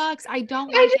 It sucks. I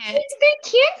don't like it. They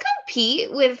can't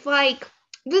compete with like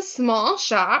the small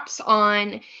shops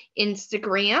on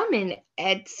Instagram and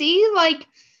Etsy. Like,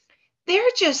 they're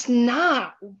just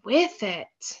not with it.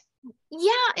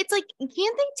 Yeah, it's like,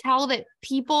 can't they tell that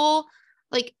people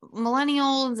like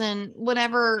millennials and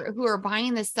whatever who are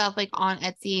buying this stuff like on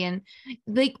Etsy, and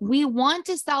like we want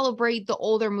to celebrate the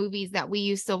older movies that we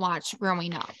used to watch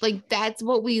growing up. Like that's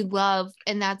what we love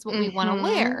and that's what we want to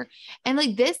wear. And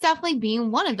like this definitely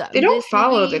being one of them. They don't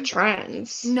follow the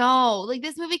trends. No, like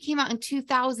this movie came out in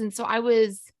 2000, so I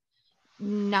was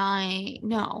 9.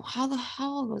 No, how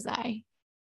old was I?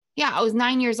 Yeah, I was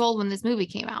 9 years old when this movie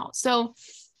came out. So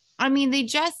I mean,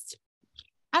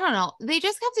 I don't know. They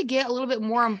just have to get a little bit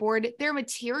more on board. Their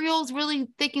material's really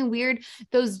thick and weird.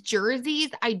 Those jerseys,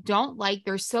 I don't like.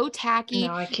 They're so tacky.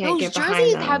 No, I can't get behind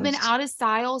those. Jerseys have been out of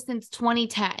style since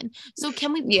 2010. So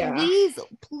can we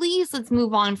please let's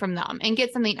move on from them and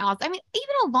get something else. I mean,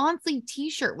 even a long sleeve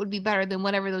t-shirt would be better than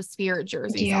whatever those Spirit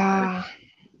jerseys are.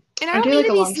 And I don't need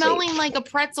to be smelling like a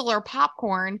pretzel or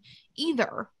popcorn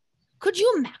either. Could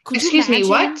you imagine? Excuse me,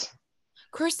 what?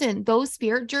 Kirsten, those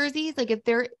Spirit jerseys, like if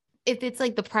it's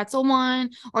like the pretzel one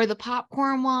or the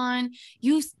popcorn one,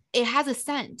 it has a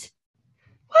scent.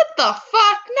 What the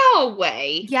fuck? No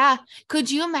way. Yeah. Could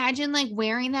you imagine like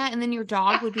wearing that and then your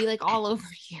dog would be like all over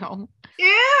you?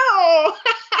 Ew.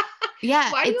 Yeah.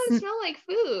 Why do you smell like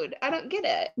food? I don't get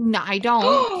it. No, I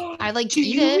don't. I like to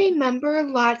eat it. Do you remember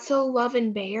Lotso Love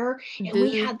and Bear? And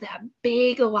we had that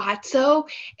big Lotso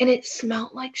and it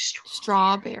smelled like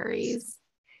strawberries.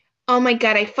 Oh my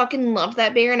God, I fucking loved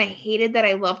that bear and I hated that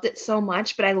I loved it so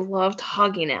much, but I loved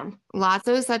hugging him.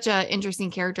 Lotso is such an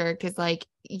interesting character because like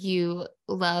you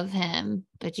love him,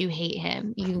 but you hate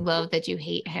him. You love that you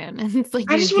hate him. And it's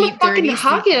like I just want to fucking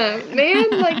hug him, man.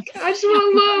 Like I just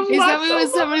want to love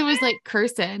Lotso. Somebody was like,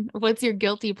 Kirsten, what's your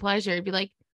guilty pleasure? It'd be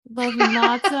like, loving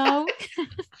Lotso.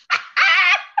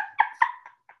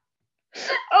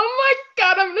 Oh my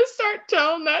God, I'm gonna start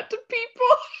telling that to people.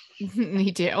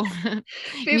 Me too.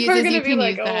 People are gonna be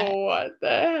like, "Oh, what the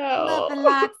hell?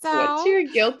 What's your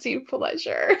guilty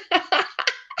pleasure?"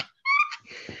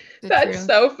 That's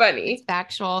so funny. It's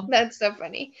factual. That's so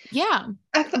funny. Yeah,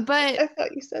 I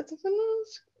thought you said something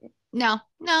else. No.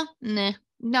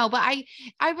 But I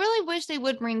really wish they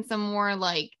would bring some more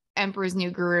like Emperor's New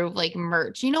Groove like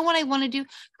merch. You know what I want to do,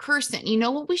 Kirsten? You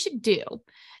know what we should do?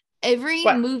 Every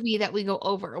movie that we go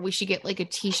over, we should get like a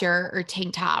t-shirt or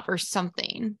tank top or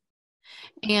something.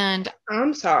 And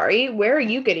I'm sorry, where are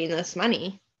you getting this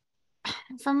money?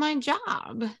 From my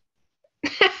job.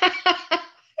 The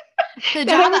job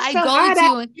that I go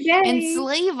to and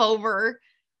slave over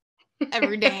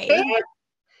every day.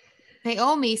 They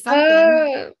owe me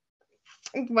something.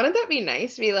 Wouldn't that be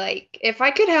nice? Be like, if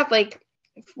I could have like,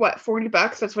 what,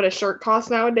 $40? That's what a shirt costs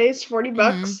nowadays,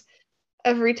 $40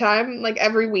 every time, like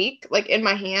every week, like in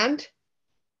my hand.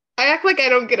 I act like I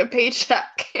don't get a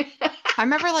paycheck. I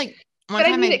remember like one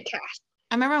time I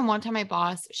remember one time my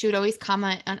boss, she would always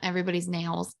comment on everybody's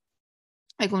nails.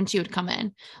 Like when she would come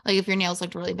in, like if your nails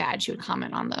looked really bad, she would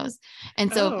comment on those.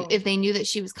 And so if they knew that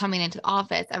she was coming into the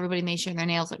office, everybody made sure their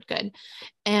nails looked good.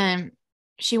 And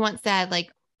she once said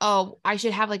like, oh, I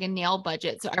should have like a nail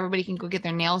budget so everybody can go get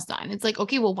their nails done. It's like,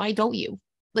 okay, well, why don't you?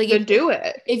 Like do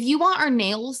it. If you want our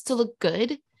nails to look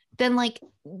good, then like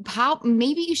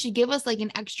maybe you should give us like an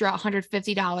extra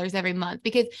 $150 every month,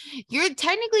 because you're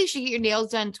technically should get your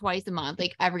nails done twice a month,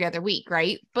 like every other week,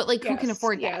 right? But like who can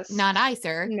afford that? Not I,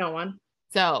 sir. No one.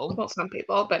 So well, some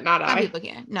people, but not I. Some people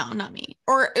can. No, not me.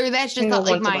 Or that's just not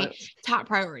like my top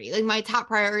priority. Like my top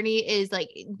priority is like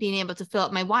being able to fill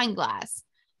up my wine glass,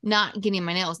 not getting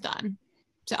my nails done.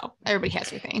 So everybody has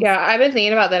their thing. Yeah, I've been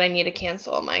thinking about that. I need to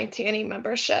cancel my Tanny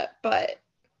membership, but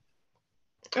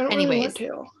I don't really want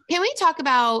to. Can we talk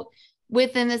about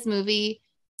within this movie?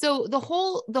 So the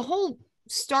whole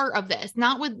start of this,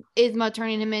 not with Isma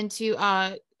turning him into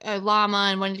a llama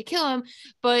and wanting to kill him,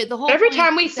 but the whole every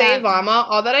time we say llama,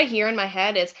 all that I hear in my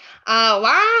head is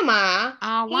llama.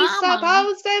 He's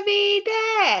supposed to be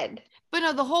dead. But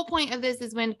no, the whole point of this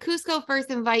is when Cusco first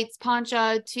invites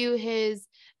Pancha to his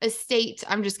estate.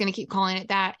 I'm just going to keep calling it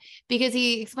that, because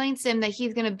he explains to him that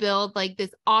he's going to build like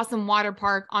this awesome water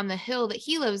park on the hill that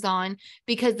he lives on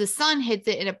because the sun hits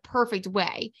it in a perfect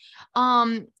way.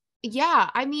 Yeah,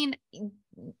 I mean,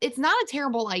 it's not a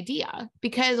terrible idea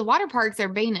because water parks are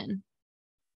baining.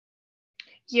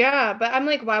 Yeah, but I'm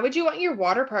like, why would you want your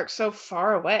water park so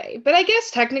far away? But I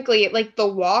guess technically, like the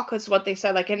walk is what they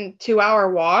said, like a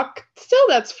 2-hour walk. Still,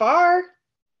 that's far.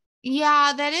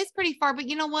 Yeah, that is pretty far. But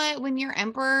you know what? When you're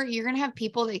emperor, you're going to have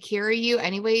people that carry you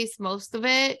anyways, most of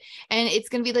it. And it's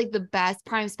going to be like the best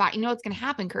prime spot. You know what's going to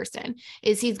happen, Kirsten,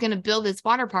 is he's going to build this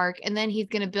water park and then he's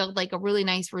going to build like a really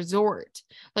nice resort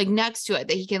like next to it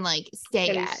that he can like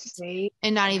stay at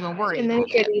and not even worry and then about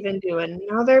he could it. even do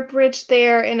another bridge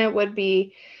there and it would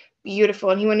be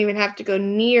beautiful. And he wouldn't even have to go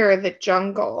near the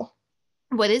jungle.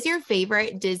 What is your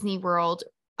favorite Disney World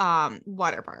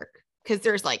water park? Because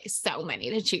there's like so many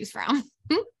to choose from.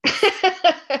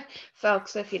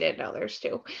 Folks, if you didn't know, there's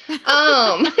two.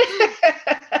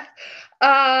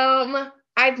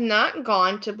 I've not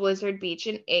gone to Blizzard Beach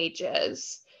in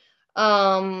ages.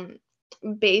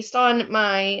 Based on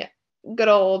my good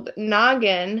old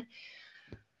noggin,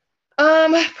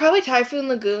 probably Typhoon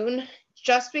Lagoon,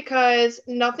 just because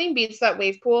nothing beats that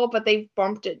wave pool, but they've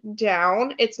bumped it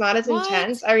down. It's not as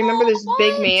intense. I remember this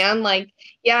big man, like,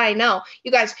 yeah, I know.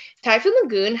 You guys, Typhoon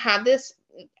Lagoon had this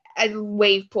a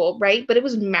wave pool, right? But it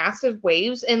was massive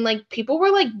waves, and like people were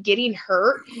like getting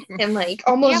hurt and like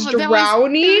almost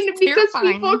drowning because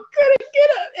people couldn't get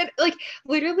it. And like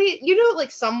literally, you know,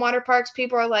 like some water parks,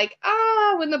 people are like,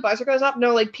 when the buzzer goes up.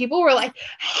 No, like people were like,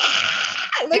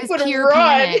 like would run.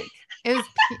 Panic. It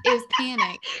was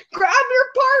panic. Grab your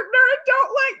partner and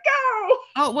don't let go.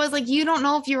 Oh, it was like, you don't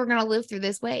know if you were going to live through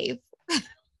this wave.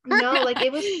 No, like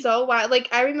it was so wild. Like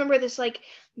I remember this like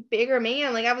bigger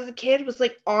man, like I was a kid, was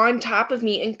like on top of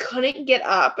me and couldn't get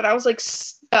up. And I was like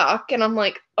stuck. And I'm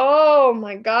like, oh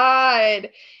my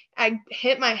God. I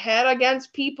hit my head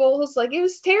against people. It was like, it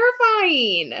was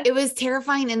terrifying. It was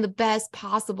terrifying in the best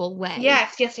possible way.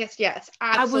 Yes. Absolutely.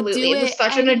 I would do it was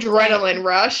such an adrenaline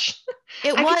rush.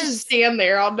 It I was. could just stand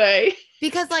there all day.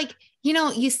 Because like, you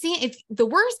know, you see, if the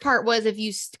worst part was if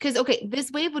you, because, okay, this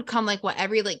wave would come like what,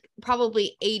 every like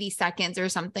probably 80 seconds or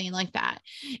something like that.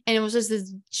 And it was just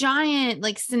this giant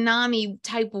like tsunami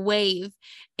type wave.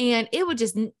 And it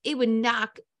would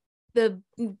knock the,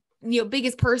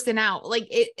 biggest person out. Like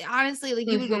it honestly, like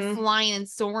you would go flying and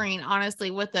soaring, honestly,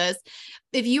 with us.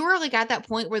 If you were like at that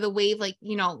point where the wave, like,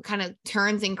 kind of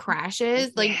turns and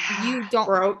crashes, like you don't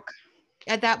broke.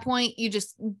 At that point,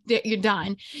 you're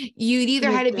done. You'd either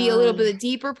had to be a little bit of the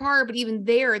deeper part, but even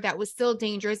there, that was still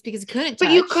dangerous because you couldn't touch.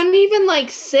 But you couldn't even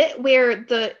like sit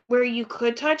where you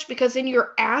could touch because then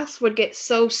your ass would get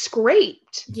so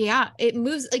scraped. Yeah, it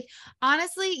moves. Like,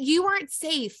 honestly, you aren't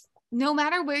safe. No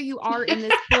matter where you are in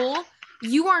this pool,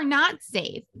 you are not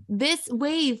safe. This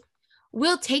wave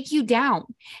will take you down.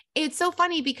 It's so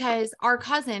funny because our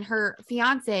cousin, her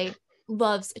fiance,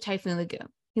 loves Typhoon Lagoon.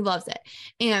 He loves it.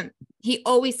 And he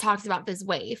always talks about this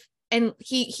wave and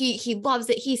he loves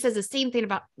it. He says the same thing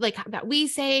about like that we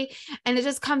say. And it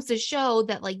just comes to show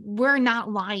that like, we're not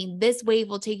lying. This wave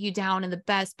will take you down in the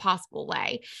best possible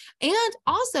way. And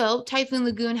also Typhoon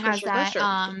Lagoon has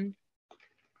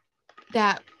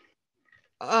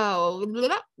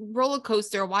roller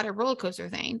coaster, water roller coaster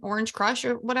thing, Orange Crush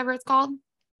or whatever it's called.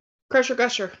 Crusher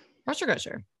Gusher.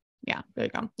 Yeah, there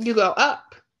you go. You go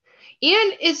up.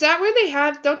 And is that where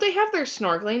don't they have their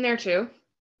snorkeling there too?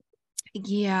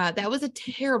 Yeah, that was a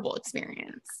terrible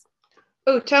experience.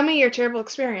 Oh, tell me your terrible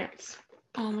experience.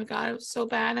 Oh my God, it was so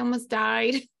bad. I almost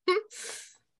died.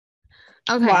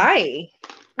 Okay. Why?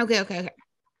 Okay.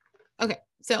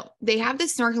 So they have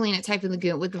this snorkeling at Typhoon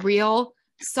Lagoon with real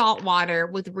salt water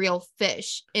with real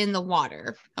fish in the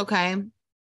water. Okay.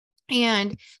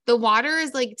 And the water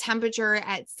is like temperature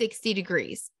at 60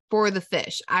 degrees for the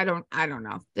fish. I don't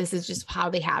know. This is just how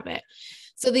they have it.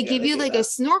 So they give you like a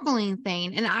snorkeling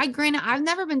thing. And I've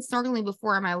never been snorkeling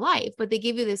before in my life, but they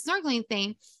give you this snorkeling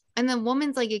thing. And the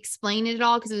woman's like explaining it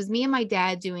all because it was me and my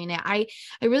dad doing it. I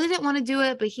really didn't want to do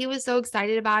it, but he was so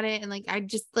excited about it. And like, I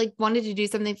just like wanted to do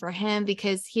something for him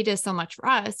because he does so much for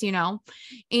us,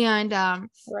 And,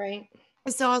 right.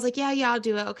 So I was like, yeah, I'll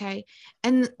do it. Okay.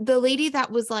 And the lady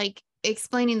that was like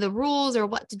explaining the rules or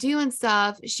what to do and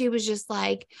stuff, she was just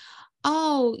like,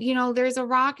 oh, there's a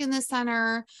rock in the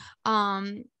center.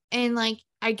 And like,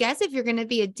 I guess if you're going to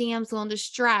be a damsel in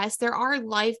distress, there are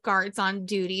lifeguards on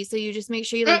duty. So you just make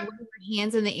sure you like wave your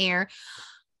hands in the air.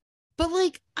 But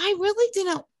like, I really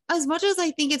didn't, as much as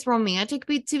I think it's romantic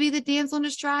to be the damsel in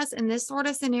distress in this sort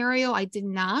of scenario, I did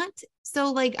not.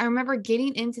 So like, I remember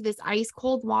getting into this ice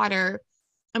cold water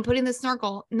and putting the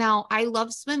snorkel. Now I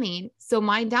love swimming. So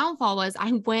my downfall was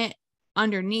I went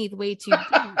underneath way too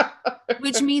deep,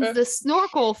 which means the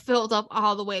snorkel filled up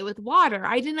all the way with water.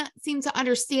 I didn't seem to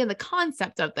understand the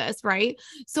concept of this, right?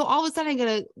 So all of a sudden I get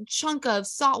a chunk of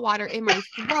salt water in my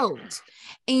throat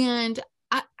and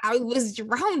I was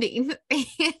drowning and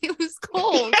it was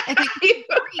cold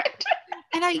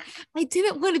and I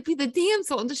didn't want to be the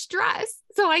damsel in distress.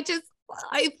 So I kept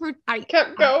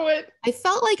going. I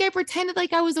felt like I pretended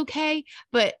like I was okay,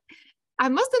 but I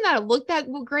must have not looked that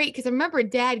great because I remember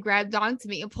Dad grabbed onto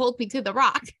me and pulled me to the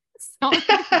rock. So, so I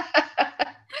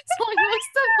must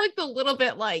have looked a little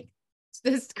bit like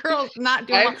this girl's not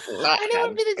doing well. I didn't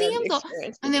want to be the damsel.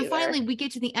 And then finally we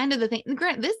get to the end of the thing. And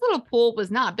granted, this little pool was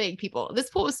not big, people.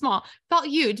 This pool was small. Felt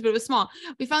huge, but it was small.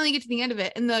 We finally get to the end of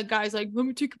it. And the guy's like, let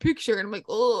me take a picture. And I'm like,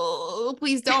 oh,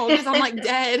 please don't. Because I'm like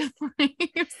dead.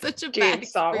 It's such a bad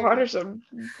saltwater's a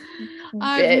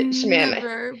bitch,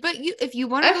 man. But if you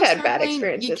want to go had bad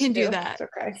experiences, you can too. do that. It's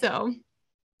okay. So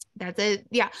that's it.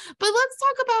 Yeah. But let's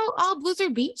talk about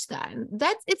Blizzard Beach then.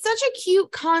 It's such a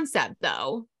cute concept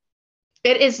though.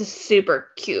 It is a super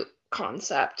cute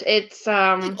concept. It's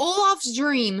like Olaf's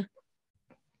dream.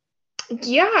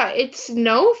 Yeah, it's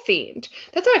snow themed.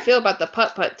 That's how I feel about the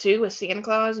putt too with Santa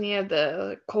Claus, and you have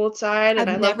the cold side, and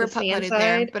I love the sand side.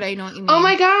 There, but I know what you mean. Oh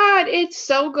my god, it's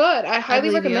so good. I highly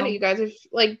recommend it, you guys. If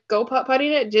go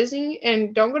putt-putting at Disney,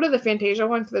 and don't go to the Fantasia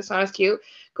one because it's not as cute.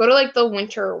 Go to the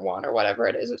winter one or whatever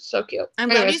it is. It's so cute. I'm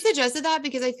glad you suggested that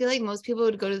because I feel like most people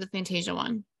would go to the Fantasia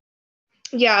one.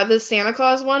 Yeah, the Santa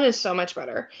Claus one is so much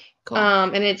better. Cool.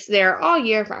 And it's there all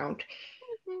year round.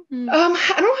 Mm-hmm.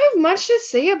 I don't have much to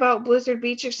say about Blizzard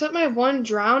Beach except my one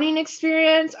drowning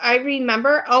experience. I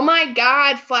remember, oh my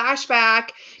god,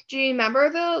 flashback. Do you remember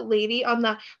the lady on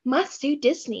the Must Do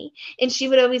Disney? And she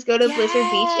would always go to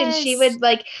Blizzard Beach, and she would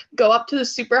go up to the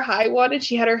super high one, and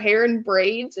she had her hair in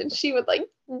braids, and she would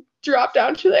drop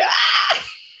down to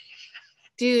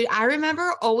Dude, I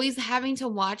remember always having to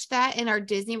watch that in our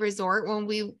Disney resort when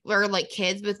we were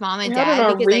kids with mom and dad. We had it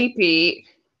on repeat.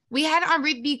 We had it on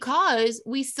repeat because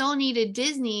we still needed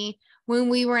Disney when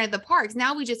we were at the parks.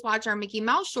 Now we just watch our Mickey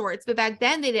Mouse shorts, but back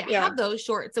then they didn't have those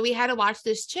shorts. So we had to watch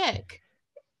this chick.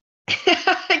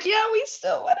 Yeah, we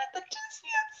still wanted the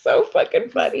Disney. It's so fucking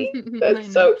funny.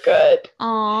 That's so good.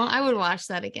 Oh, I would watch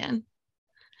that again.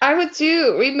 I would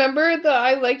too. Remember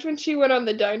I liked when she went on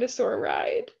the dinosaur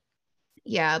ride.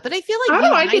 Yeah, but I feel like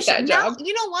I did that job.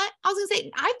 You know what? I was gonna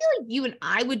say, I feel like you and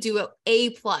I would do an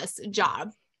A+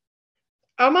 job.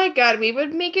 Oh my god, we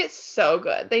would make it so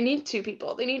good. They need 2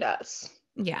 people. They need us.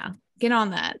 Yeah, get on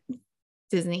that,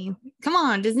 Disney. Come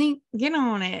on, Disney, get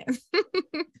on it.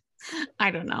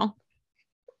 I don't know.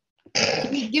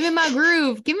 Give me my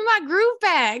groove. Give me my groove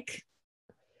back.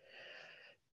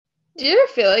 Do you ever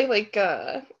feel like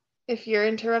if you're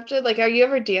interrupted, are you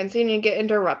ever dancing and get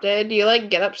interrupted? Do you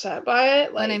get upset by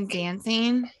it? When I'm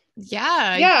dancing?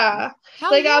 Yeah. Yeah.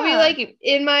 I'll be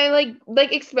in my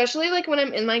especially when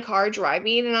I'm in my car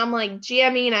driving and I'm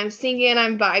jamming, I'm singing,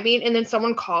 I'm vibing, and then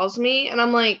someone calls me and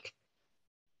I'm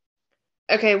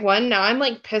okay, now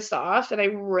I'm pissed off and I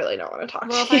really don't want to talk to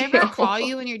you. Well, if I ever call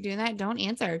you when you're doing that, don't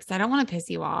answer because I don't want to piss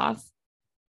you off.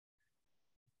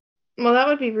 Well, that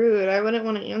would be rude. I wouldn't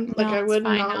want to answer. No, I would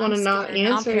not want to not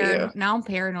answer you. Now I'm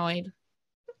paranoid.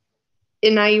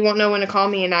 And now you won't know when to call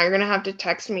me, and now you're gonna have to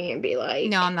text me and be like,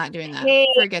 "No, I'm not doing that. Hey,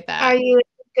 forget that. Are you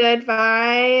good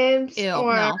vibes?" Ew,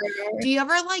 no. Do you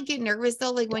ever get nervous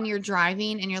though, when you're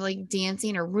driving and you're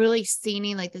dancing or really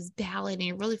singing this ballad and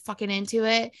you're really fucking into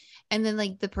it, and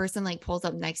then the person pulls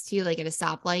up next to you at a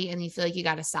stoplight and you feel like you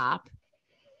gotta stop?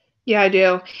 Yeah, I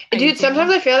do. Dude,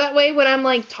 sometimes I feel that way when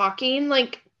I'm talking,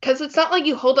 because it's not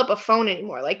you hold up a phone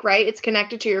anymore, right? It's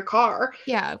connected to your car.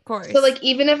 Yeah, of course. So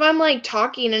even if I'm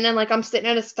talking and then I'm sitting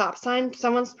at a stop sign,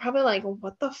 someone's probably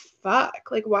what the fuck?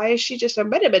 Why is she just a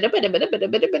bit? Yeah, but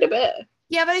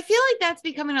I feel that's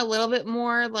becoming a little bit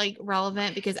more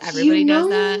relevant because everybody does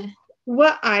that.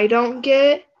 What I don't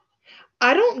get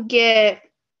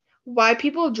why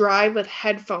people drive with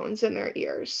headphones in their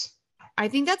ears. I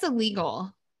think that's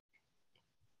illegal.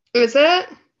 Is it?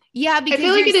 Yeah, because I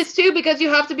feel it is too, because you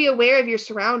have to be aware of your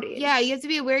surroundings. Yeah, you have to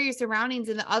be aware of your surroundings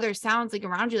and the other sounds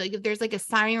around you. If there's a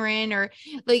siren or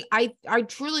I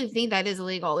truly think that is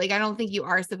illegal. I don't think you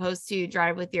are supposed to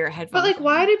drive with your headphones. But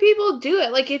why do people do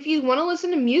it? If you want to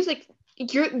listen to music,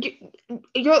 you're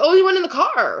the only one in the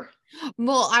car.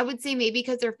 Well, I would say maybe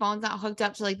because their phone's not hooked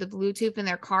up to the Bluetooth in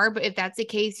their car. But if that's the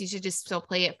case, you should just still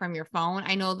play it from your phone.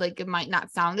 I know it might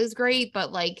not sound as great,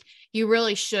 but you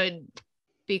really should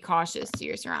be cautious to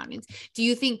your surroundings. Do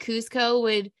you think Cusco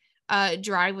would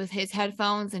drive with his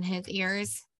headphones and his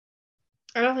ears?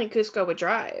 I don't think Cusco would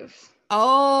drive.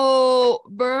 Oh,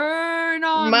 burn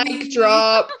on mic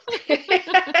drop.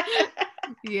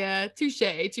 Yeah, touche.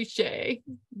 I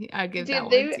give that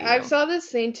one to you. I saw this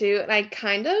thing too, and I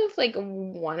kind of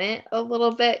want it a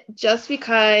little bit just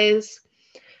because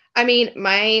I mean,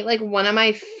 one of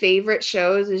my favorite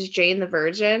shows is Jane the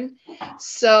Virgin.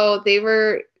 So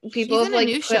people She's have in a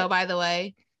new show, by the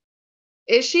way.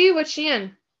 Is she? What's she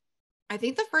in? I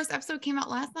think the first episode came out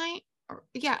last night.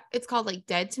 Yeah, it's called like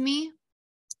Dead to Me.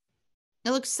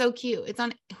 It looks so cute. It's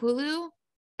on Hulu.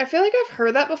 I feel like I've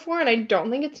heard that before, and I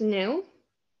don't think it's new.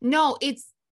 No,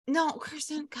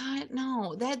 Kirsten. God,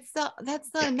 no. That's the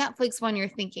Netflix one you're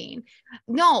thinking.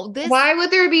 No, Why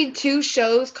would there be two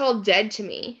shows called Dead to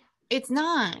Me? It's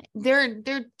not. They're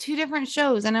two different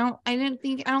shows, and I don't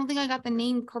think I got the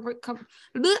name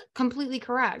completely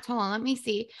correct. Hold on, let me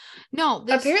see. No,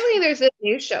 apparently there's a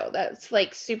new show that's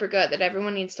like super good that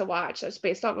everyone needs to watch. That's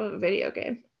based off of a video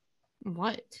game.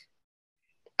 What?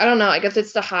 I don't know. I guess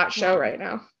it's the hot show right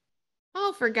now.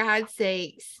 Oh, for God's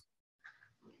sakes!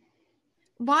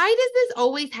 Why does this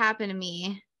always happen to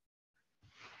me?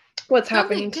 What's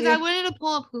happening to you? Because I wanted to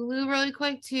pull up Hulu really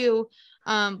quick to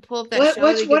pull up that show.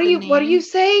 What do you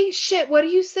say? Shit, what do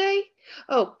you say?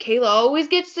 Oh, Kayla always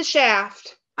gets the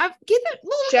Shaft.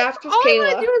 Shaft with all Kayla.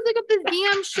 I want to do is look up this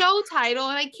damn show title,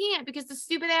 and I can't because the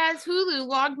stupid ass Hulu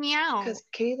logged me out. Because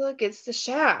Kayla gets the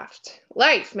Shaft.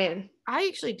 Life, man. I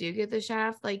actually do get the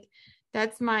Shaft. Like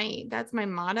that's my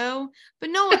motto. But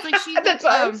no, it's like she's that's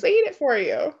why I'm saying it for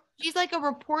you. She's like a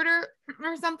reporter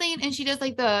or something, and she does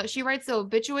like she writes the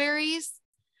obituaries,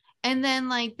 and then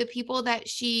like the people that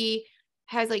she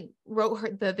has like wrote her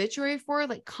the obituary for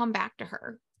like come back to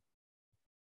her.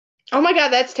 Oh my God,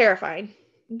 that's terrifying.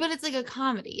 But it's like a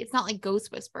comedy. It's not like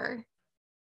Ghost Whisper.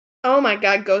 Oh my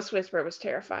God, Ghost Whisper was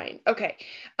terrifying. Okay.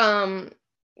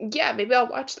 Yeah, maybe I'll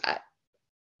watch that.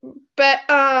 But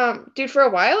dude, for a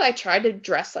while I tried to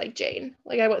dress like Jane.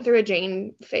 Like I went through a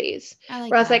Jane phase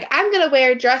where I was like, I'm gonna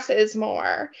wear dresses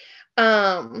more.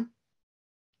 I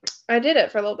did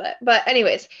it for a little bit. But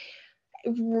anyways,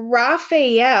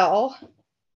 Raphael,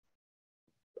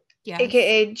 yes.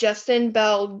 AKA Justin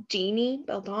Baldini.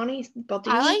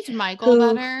 I liked Michael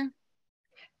better.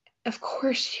 Of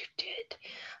course you did.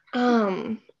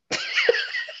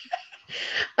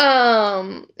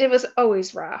 It was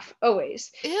always Raph.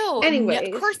 Always. Ew.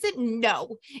 Anyways. Kirsten,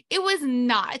 no. It was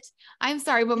not. I'm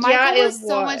sorry, but Michael was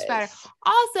so much better.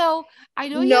 Also, I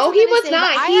know you No, he was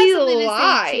not. He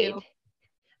lied.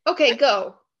 Okay,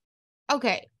 go.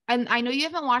 Okay. And I know you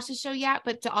haven't watched the show yet,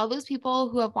 but to all those people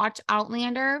who have watched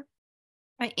Outlander,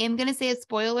 I am going to say a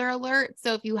spoiler alert.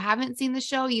 So if you haven't seen the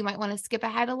show, you might want to skip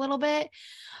ahead a little bit.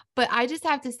 But I just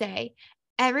have to say,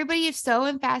 everybody is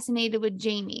so fascinated with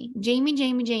Jamie.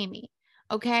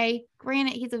 Okay.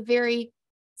 Granted, he's a very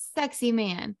sexy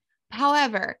man.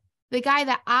 However, the guy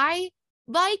that I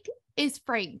like is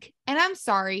Frank. And I'm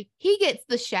sorry, he gets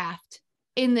the shaft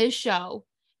in this show.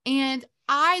 And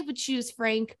I would choose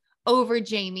Frank over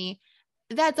Jamie.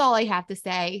 That's all I have to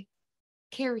say.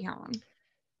 Carry on.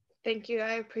 Thank you.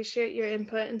 I appreciate your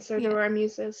input, and so do our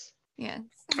muses. Yes.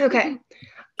 Okay.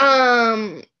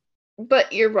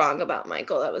 But you're wrong about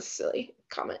Michael. That was a silly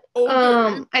comment.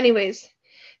 Okay. Anyways,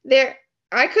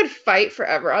 I could fight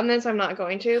forever on this. I'm not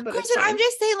going to, but Kristen, I'm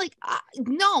just saying, like,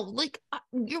 no, like,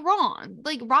 you're wrong.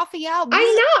 Like, Raphael.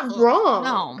 I'm not wrong.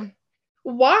 No.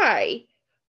 Why?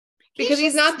 Because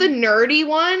he's not the nerdy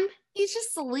one? He's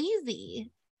just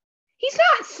sleazy. He's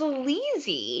not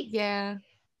sleazy. Yeah.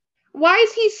 Why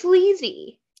is he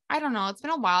sleazy? I don't know. It's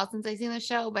been a while since I've seen the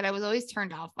show, but I was always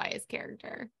turned off by his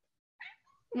character.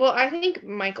 Well, I think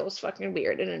Michael's fucking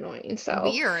weird and annoying. So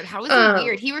weird. How is he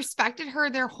weird? He respected her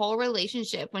their whole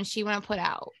relationship when she went to put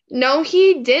out. No,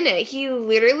 he didn't. He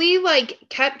literally like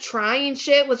kept trying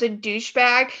shit, was a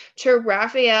douchebag to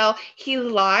Raphael. He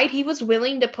lied. He was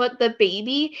willing to put the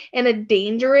baby in a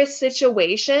dangerous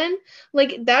situation.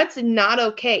 Like, that's not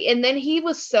okay. And then he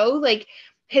was so like,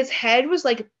 his head was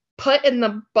like put in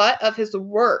the butt of his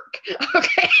work.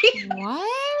 Okay. What?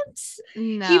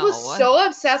 No. He was so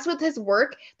obsessed with his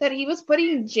work that he was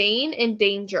putting Jane in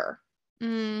danger.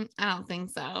 I don't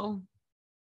think so.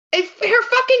 Her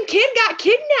fucking kid got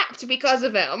kidnapped because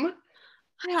of him.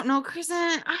 I don't know, Kristen.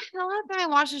 The last time I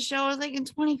watched the show was like in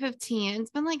 2015.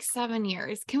 It's been like 7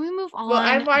 years. Can we move on? Well,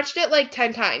 I've watched it like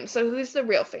 10 times. So who's the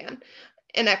real fan?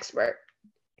 An expert.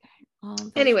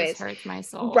 Anyways, hurts my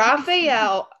soul.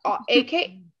 Raphael,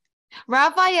 aka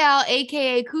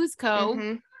Cusco.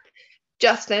 Mm-hmm.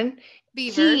 Justin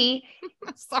Beaver.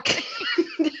 I'm sorry.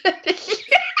 I'm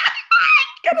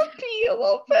gonna pee a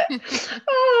little bit.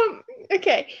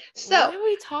 Okay, so what are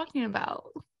we talking about?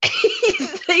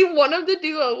 They want him to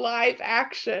do a live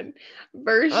action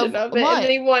version of it, and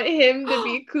they want him to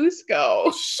be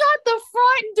Cusco. Shut the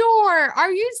front door.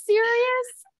 Are you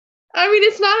serious? I mean,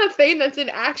 it's not a thing that's in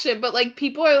action, but like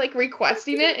people are like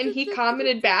requesting it, and he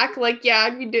commented back like, "Yeah,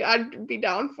 I'd be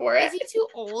down for it." Is he too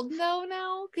old though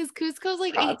now? Because Cusco's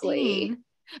like Probably. 18.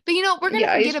 But we're gonna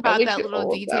Yeah, forget he's about probably that too little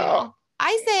old now. detail.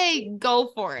 I say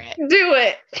go for it. Do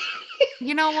it.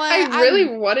 You know what? I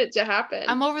really want it to happen.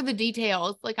 I'm over the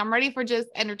details. Like I'm ready for just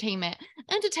entertainment.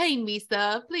 Entertain me,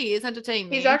 stuff. Please entertain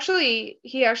me.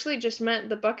 He actually just met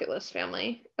the Bucket List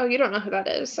family. Oh, you don't know who that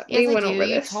is. Yes, we I went do. over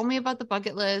You this. told me about the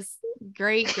bucket list.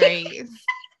 Great.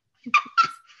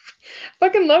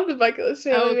 Fucking love the Bucket List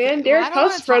family, Okay. man. Derek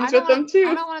Huff's friends with them too.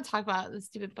 I don't want to talk about the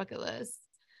stupid bucket list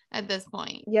at this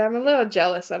point. Yeah, I'm a little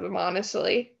jealous of them,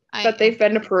 honestly. But I they've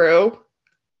been to Peru.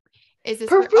 Is this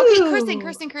Peru? Okay,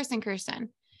 Kirsten.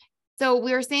 So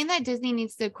we were saying that Disney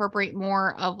needs to incorporate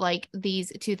more of like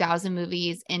these 2000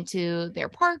 movies into their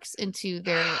parks, into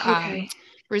their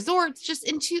resorts, just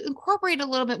into incorporate a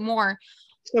little bit more.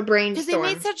 So brainstorm. Because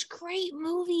they made such great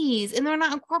movies and they're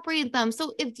not incorporating them.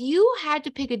 So if you had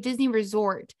to pick a Disney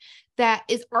resort that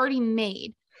is already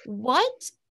made,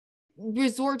 what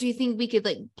resort do you think we could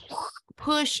like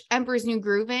push Emperor's New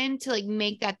Groove in to like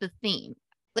make that the theme?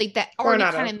 Like that already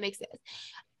kind of makes it.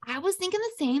 I was thinking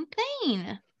the same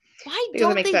thing. Why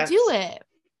don't they do it?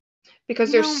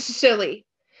 Because they're silly.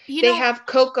 They have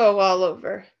Coco all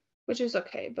over, which is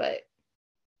okay, but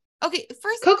okay,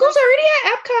 Coco's already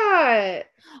at Epcot.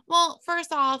 Well,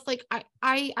 first off, like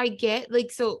I get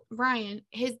like, so Brian,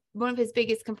 one of his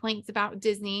biggest complaints about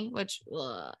Disney, which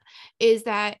is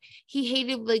that he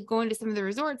hated like going to some of the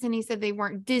resorts and he said they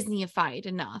weren't Disney-ified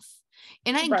enough.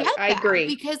 And I get that. I agree.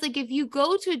 Because like if you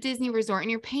go to a Disney resort and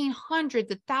you're paying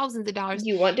hundreds of thousands of dollars,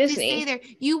 you want Disney to stay there.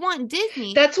 You want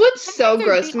Disney. That's what's so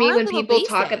gross to me when people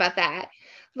talk about that.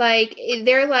 Like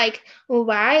they're like, well,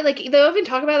 why? Like they'll even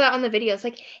talk about that on the videos.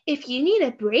 Like if you need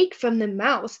a break from the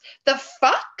mouse, the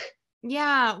fuck?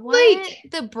 Yeah, what? Like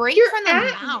the break from the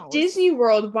mouse. Disney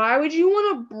World. Why would you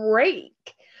want a break?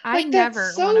 I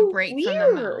never want to break from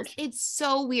the mouse. It's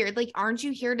so weird. Like, aren't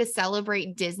you here to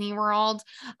celebrate Disney World?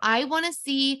 I want to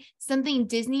see something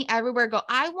Disney everywhere go.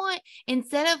 I want,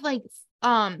 instead of like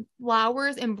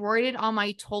flowers embroidered on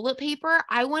my toilet paper,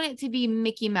 I want it to be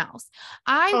Mickey Mouse.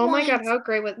 Oh my god, how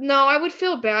great I would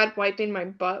feel bad wiping my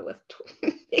butt with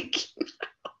Mickey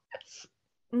Mouse.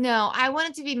 No, I want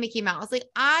it to be Mickey Mouse. Like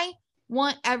I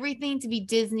want everything to be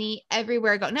Disney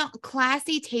everywhere I go. Now,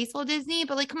 classy, tasteful Disney,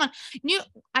 but like, come on.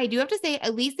 I do have to say,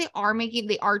 at least they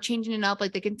are changing it up.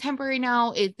 Like the contemporary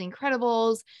now is The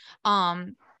Incredibles.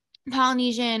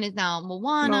 Polynesian is now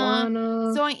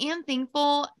Moana. So I am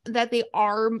thankful that they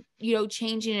are,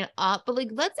 changing it up. But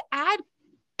like, let's add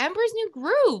Emperor's New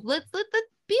Groove. Let's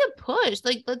be a push.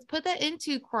 Like, let's put that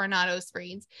into Coronado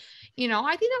screens. I think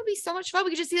that would be so much fun.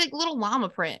 We could just see like little llama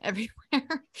print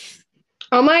everywhere.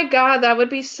 Oh my god, that would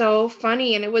be so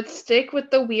funny, and it would stick with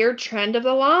the weird trend of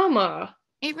the llama.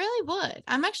 It really would.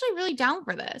 I'm actually really down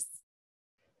for this.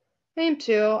 I am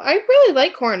too. I really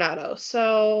like Coronado,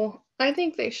 so I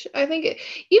think they should. I think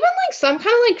even like some kind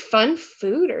of like fun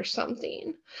food or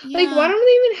something. Yeah. Like, why don't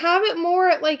they even have it more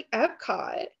at like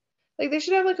Epcot? Like, they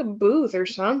should have like a booth or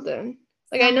something.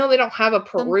 Like, I know they don't have a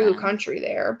Peru country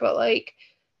there, but like,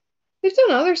 they've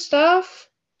done other stuff.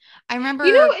 I remember.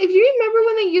 If you remember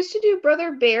when they used to do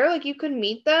Brother Bear, like you could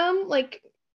meet them, like.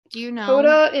 Do you know?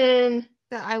 Coda and.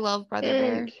 That I love Brother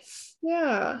Bear.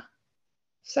 Yeah.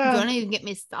 So. Don't even get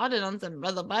me started on some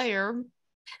Brother Bear.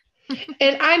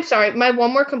 And I'm sorry, my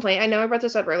one more complaint. I know I brought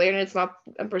this up earlier, and it's not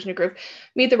Emperor's New Groove.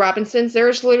 Meet the Robinsons.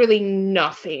 There's literally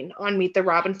nothing on Meet the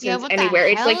Robinsons anywhere.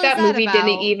 It's like that movie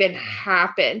didn't even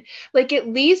happen. Like, at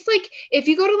least, like, if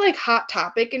you go to like Hot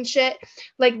Topic and shit,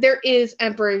 like there is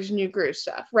Emperor's New Groove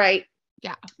stuff, right?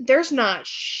 Yeah. There's not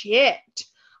shit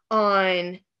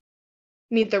on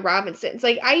Meet the Robinsons.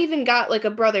 Like, I even got like a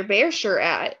Brother Bear shirt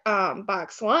at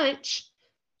Box Lunch.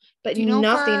 But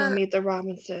nothing on Meet the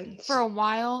Robinsons. For a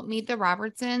while, Meet the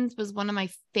Robinsons was one of my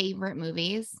favorite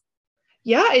movies.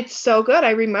 Yeah, it's so good.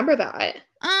 I remember that.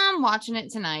 I'm watching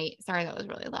it tonight. Sorry, that was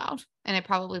really loud. And I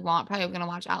probably won't. Probably going to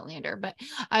watch Outlander, but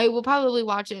I will probably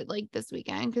watch it like this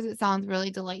weekend because it sounds really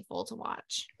delightful to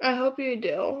watch. I hope you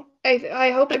do.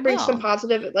 I hope it brings some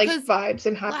positive like vibes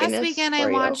and happiness. Last weekend I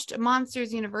watched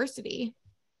Monsters University.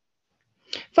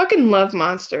 Fucking love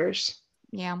Monsters.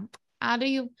 Yeah. I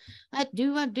do.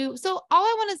 So all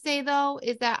I want to say though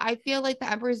is that I feel like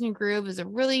The Emperor's New Groove is a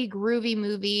really groovy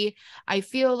movie. I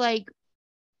feel like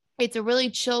it's a really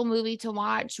chill movie to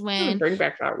watch when bring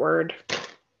back that word.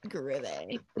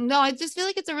 Groovy. No, I just feel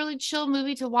like it's a really chill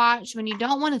movie to watch when you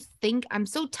don't want to think. I'm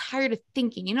so tired of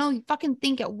thinking. You fucking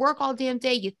think at work all damn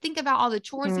day. You think about all the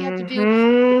chores you have to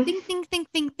do.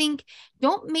 Think.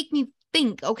 Don't make me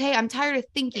think, okay? I'm tired of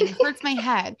thinking. It hurts my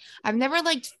head. I've never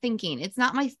liked thinking. It's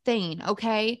not my thing,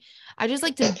 okay? I just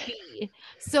like to be.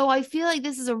 So I feel like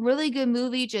this is a really good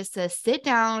movie just to sit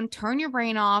down, turn your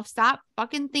brain off, stop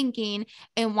fucking thinking,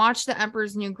 and watch The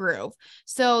Emperor's New Groove.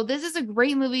 So this is a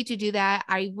great movie to do that.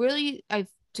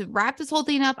 To wrap this whole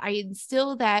thing up, I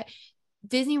instill that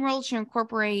Disney World should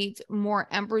incorporate more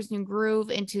Emperor's New Groove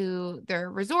into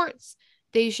their resorts.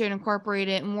 They should incorporate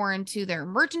it more into their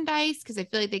merchandise because I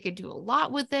feel like they could do a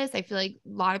lot with this. I feel like a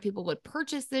lot of people would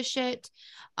purchase this shit.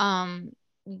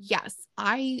 Yes,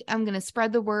 I am gonna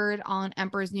spread the word on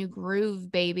Emperor's New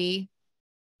Groove, baby.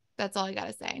 That's all I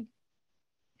gotta say.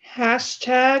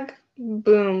 Hashtag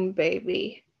boom,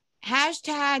 baby.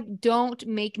 Hashtag don't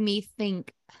make me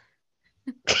think.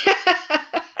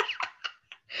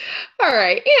 All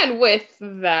right. And with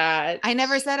that, I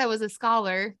never said I was a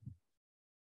scholar.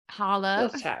 Holla.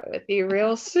 We'll chat with you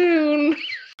real soon.